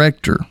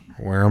 Director.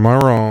 Where am I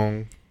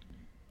wrong?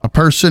 A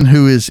person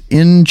who is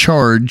in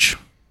charge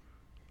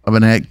of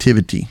an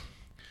activity.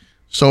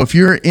 So if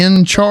you're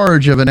in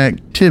charge of an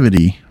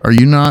activity, are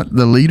you not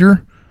the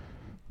leader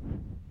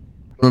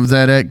of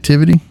that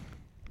activity?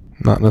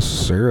 Not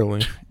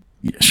necessarily.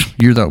 Yes,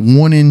 you're the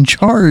one in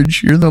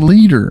charge. You're the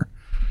leader.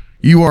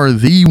 You are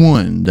the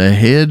one, the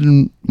head.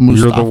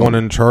 You're the one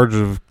in charge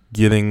of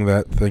getting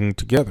that thing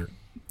together.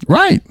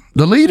 Right.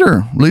 The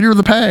leader of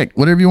the pack,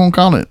 whatever you want to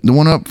call it. The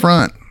one up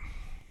front.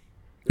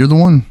 You're the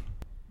one.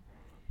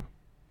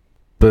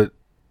 But,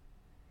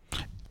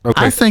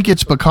 okay. I think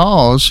it's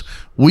because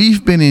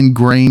we've been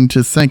ingrained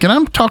to think, and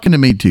I'm talking to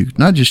me too,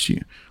 not just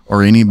you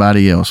or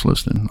anybody else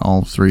listening,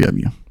 all three of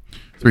you,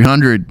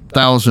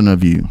 300,000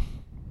 of you.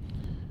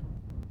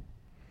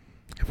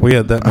 If we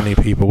had that many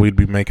people, we'd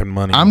be making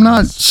money. I'm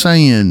not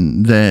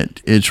saying that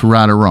it's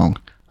right or wrong.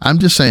 I'm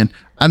just saying,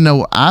 I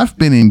know I've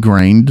been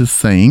ingrained to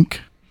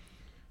think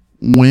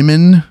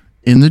women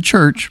in the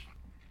church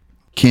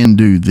can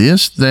do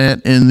this, that,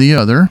 and the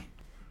other,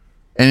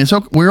 and it's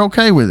okay, we're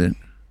okay with it.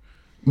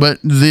 But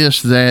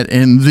this, that,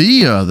 and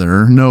the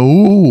other,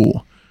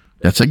 no,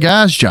 that's a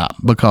guy's job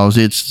because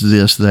it's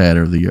this, that,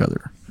 or the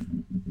other.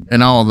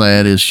 And all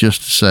that is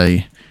just to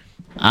say,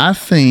 I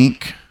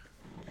think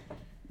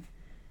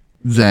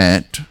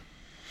that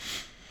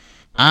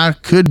I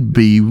could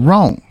be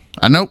wrong.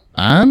 I know.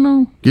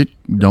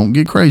 Don't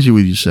get crazy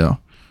with yourself.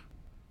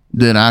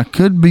 That I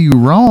could be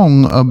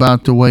wrong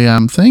about the way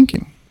I'm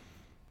thinking.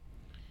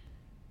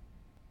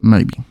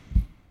 Maybe.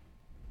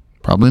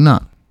 Probably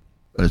not.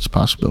 But it's a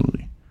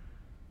possibility.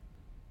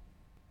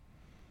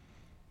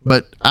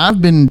 But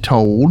I've been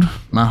told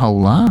my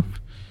whole life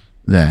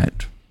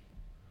that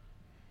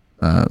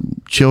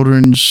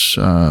children's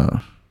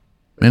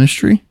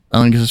ministry,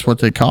 I think that's what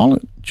they call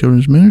it,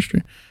 children's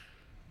ministry.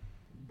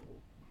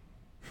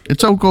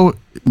 It's okay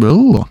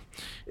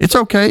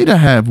to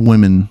have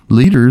women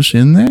leaders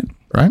in that,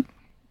 right?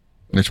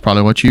 That's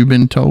probably what you've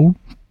been told.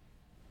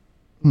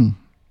 I'm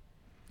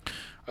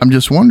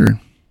just wondering.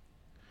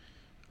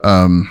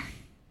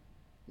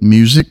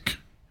 Music,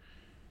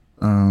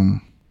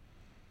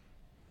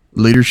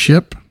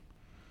 leadership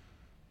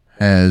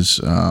has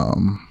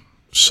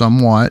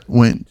somewhat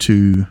went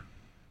to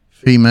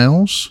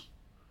females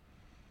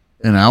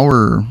in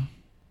our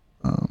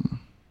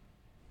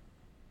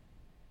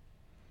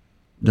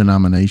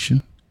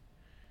denomination,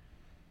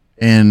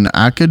 and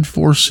I could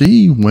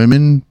foresee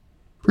women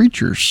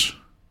preachers.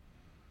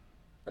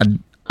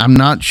 I'm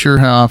not sure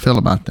how I feel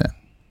about that.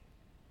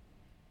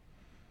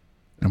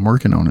 I'm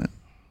working on it,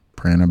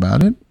 praying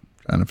about it,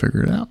 trying to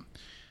figure it out.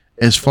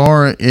 As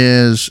far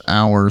as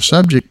our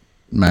subject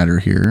matter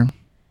here,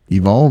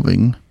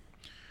 evolving,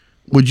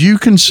 would you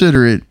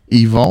consider it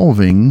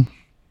evolving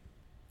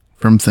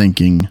from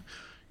thinking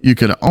you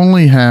could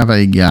only have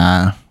a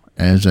guy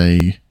as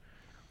a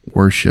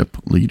worship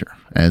leader,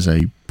 as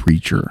a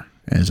preacher,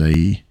 as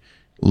a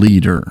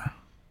leader?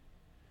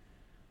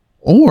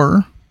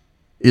 Or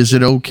is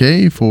it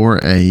okay for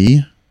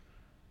a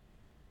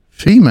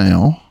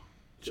female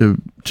to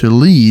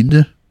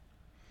lead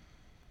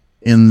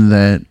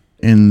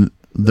in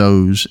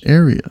those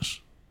areas?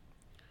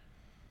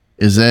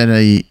 Is that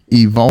a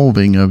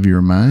evolving of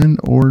your mind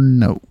or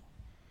no?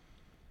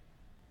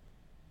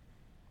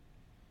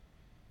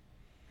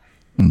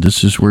 And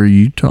this is where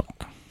you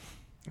talk.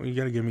 Well, you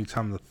got to give me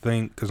time to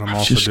think because I'm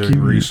also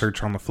doing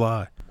research on the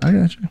fly. I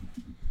got you.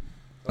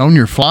 On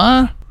your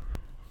fly?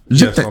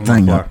 Zip that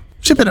thing up.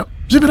 Zip it up.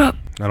 Zip it up.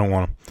 I don't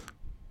want to.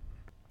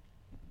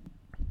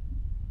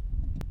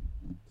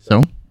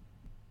 So,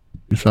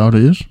 your thought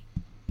is?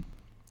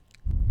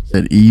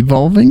 Is that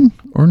evolving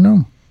or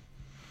no?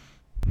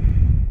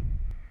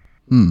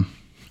 A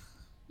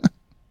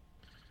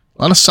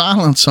lot of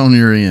silence on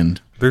your end.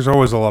 There's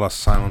always a lot of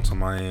silence on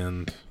my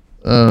end.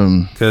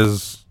 Um,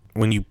 Because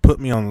when you put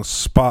me on the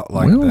spot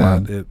like Well,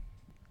 that, that's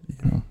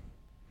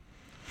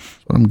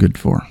what I'm good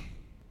for.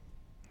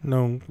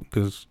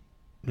 because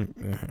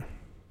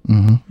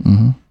Mm-hmm.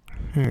 Mm-hmm.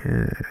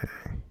 I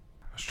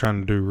was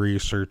trying to do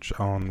research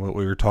on what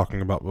we were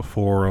talking about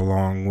before,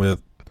 along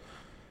with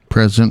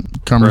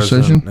Present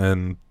conversation. present,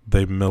 and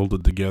they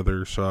melded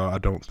together. So I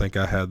don't think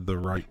I had the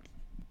right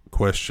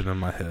question in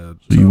my head.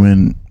 So you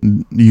went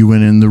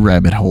in the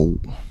rabbit hole.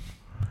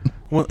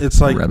 Well, it's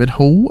like Rabbit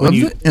hole of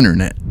the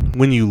internet.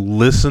 when you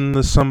listen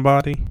to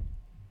somebody,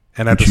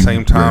 and at Which the you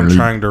same time rarely-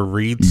 trying to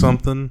read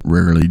something.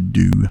 Rarely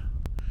do.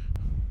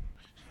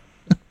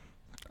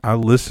 I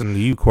listen to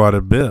you quite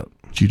a bit.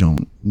 But you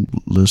don't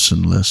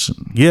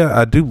listen. Yeah,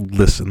 I do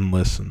listen.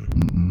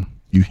 Mm-mm.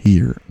 You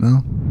hear,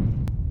 no?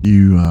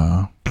 You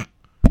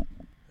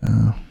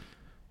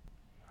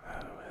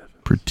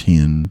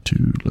pretend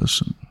to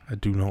listen. I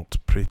do not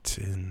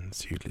pretend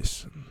to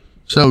listen.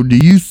 So, do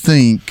you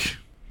think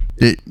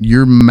that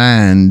your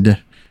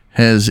mind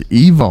has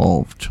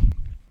evolved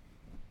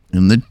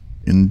in the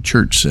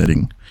church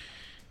setting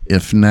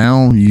if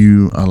now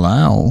you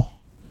allow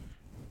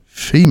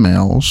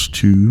females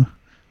to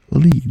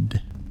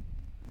lead?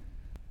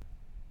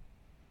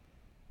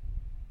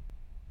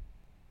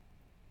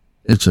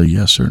 It's a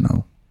yes or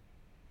no.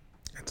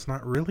 It's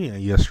not really a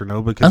yes or no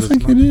I because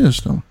think it's it not, is,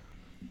 though.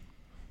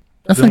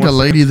 I Then think a what's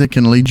lady that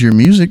can lead your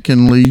music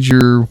can lead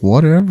your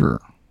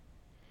whatever.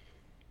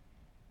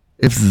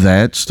 If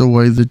that's the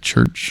way the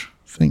church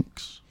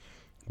thinks.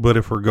 But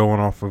if we're going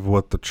off of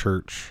what the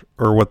church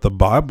or what the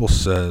Bible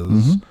says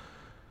Mhm.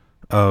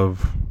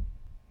 of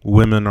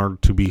women are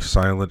to be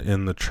silent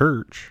in the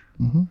church,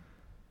 Mm-hmm.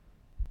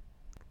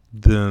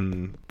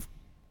 then,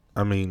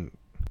 I mean,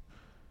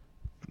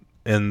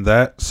 in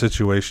that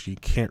situation, you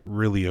can't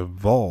really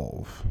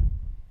evolve.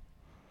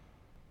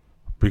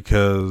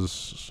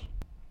 Because,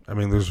 I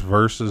mean, there's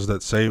verses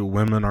that say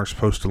women are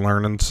supposed to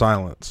learn in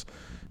silence.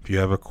 If you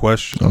have a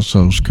question,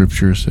 Also,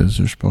 scripture says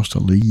they're supposed to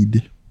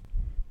lead.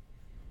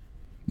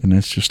 And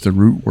that's just the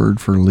root word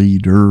for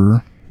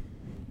leader.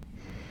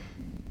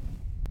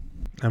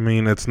 I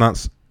mean, it's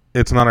not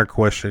a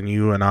question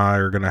you and I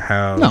are going to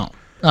have. No.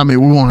 I mean,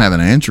 we won't have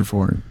an answer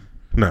for it.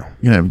 No.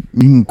 You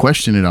can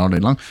question it all day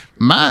long.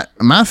 My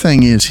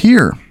thing is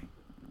here.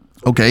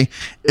 Okay,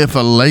 if a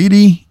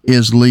lady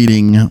is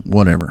leading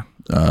whatever,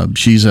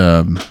 she's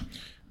a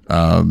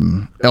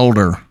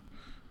elder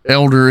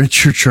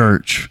at your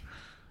church,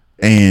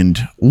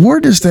 and where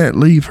does that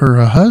leave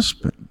her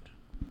husband?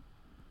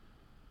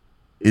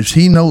 Is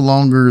he no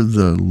longer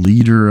the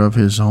leader of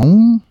his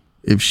home?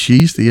 If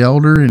she's the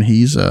elder and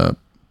he's a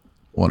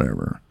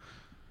whatever,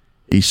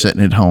 he's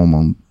sitting at home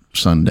on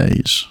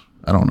Sundays,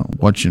 I don't know,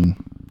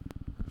 watching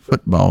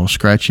football,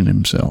 scratching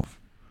himself.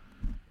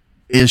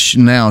 Is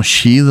now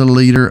she the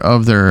leader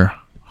of their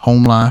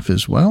home life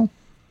as well?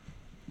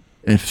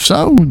 If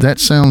so, that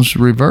sounds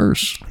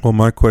reverse. Well,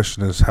 my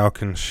question is, how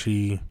can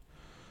she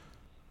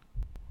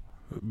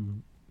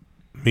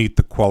meet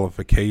the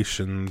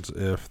qualifications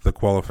if the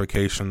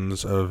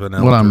qualifications of an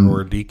elder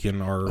or a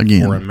deacon are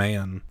again, for a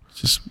man?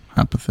 It's just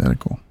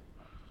hypothetical.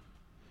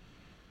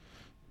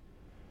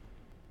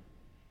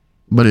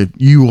 But if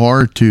you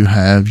are to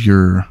have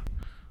your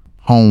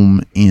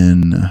home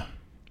in,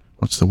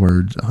 what's the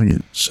word? I think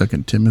it's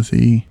 2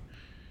 Timothy.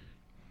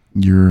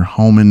 Your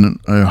home in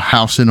a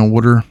house in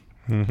order.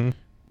 Mm-hmm.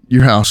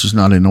 Your house is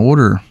not in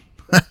order.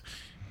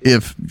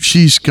 If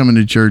she's coming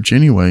to church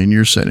anyway and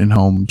you're sitting at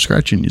home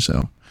scratching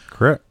yourself,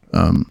 Correct.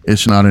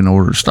 it's not in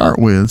order to start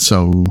with.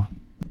 So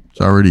it's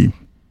already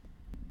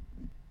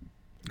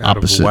Out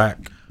of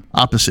whack.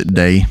 opposite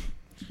day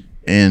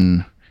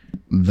in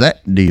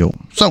that deal.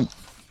 So,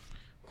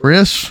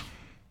 Chris,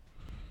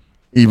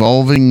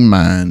 evolving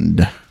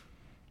mind.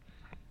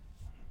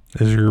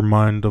 Is your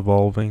mind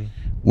evolving?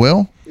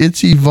 Well,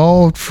 it's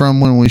evolved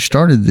from when we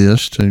started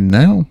this to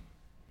now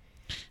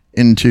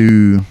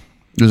into,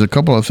 there's a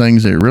couple of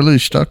things that really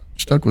stuck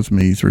with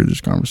me through this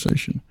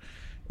conversation.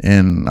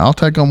 And I'll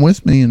take them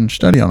with me and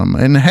study on them.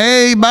 And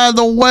hey, by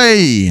the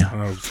way,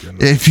 Oh,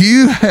 goodness. if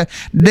you,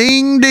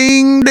 ding,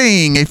 ding,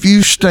 ding, if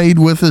you stayed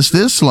with us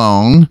this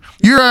long,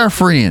 you're our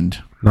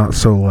friend. Not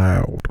so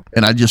loud.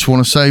 And I just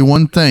want to say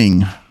one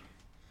thing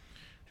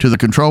to the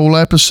control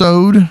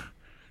episode,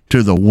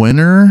 to the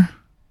winner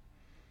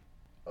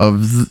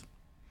of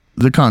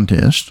the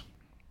contest.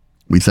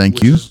 We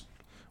thank you.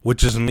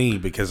 Which is me,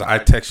 because I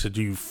texted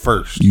you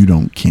first. You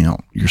don't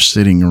count. You're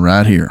sitting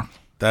right here.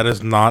 That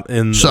is not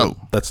in the, So,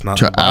 that's not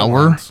to in the our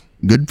bylaws.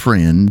 good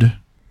friend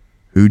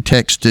who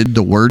texted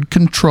the word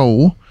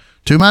control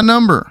to my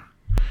number,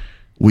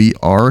 we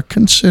are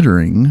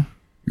considering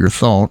your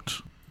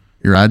thought,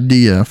 your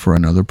idea for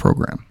another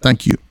program.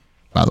 Thank you,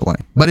 by the way.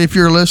 But if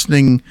you're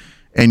listening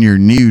and you're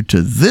new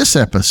to this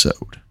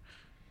episode,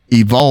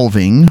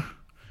 Evolving,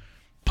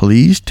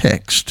 please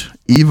text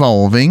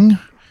Evolving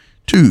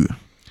to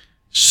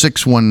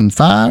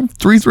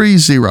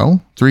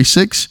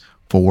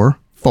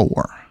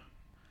 615-330-3644.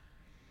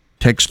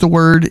 Text the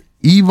word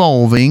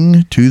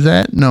evolving to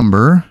that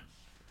number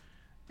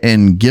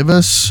and give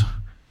us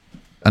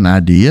an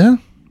idea,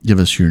 give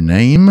us your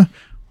name,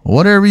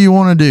 whatever you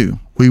want to do.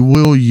 We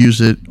will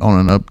use it on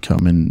an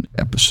upcoming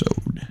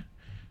episode.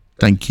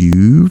 Thank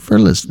you for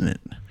listening.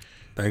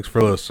 Thanks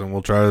for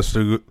listening.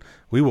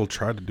 We will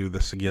try to do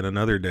this again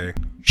another day.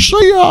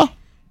 See ya.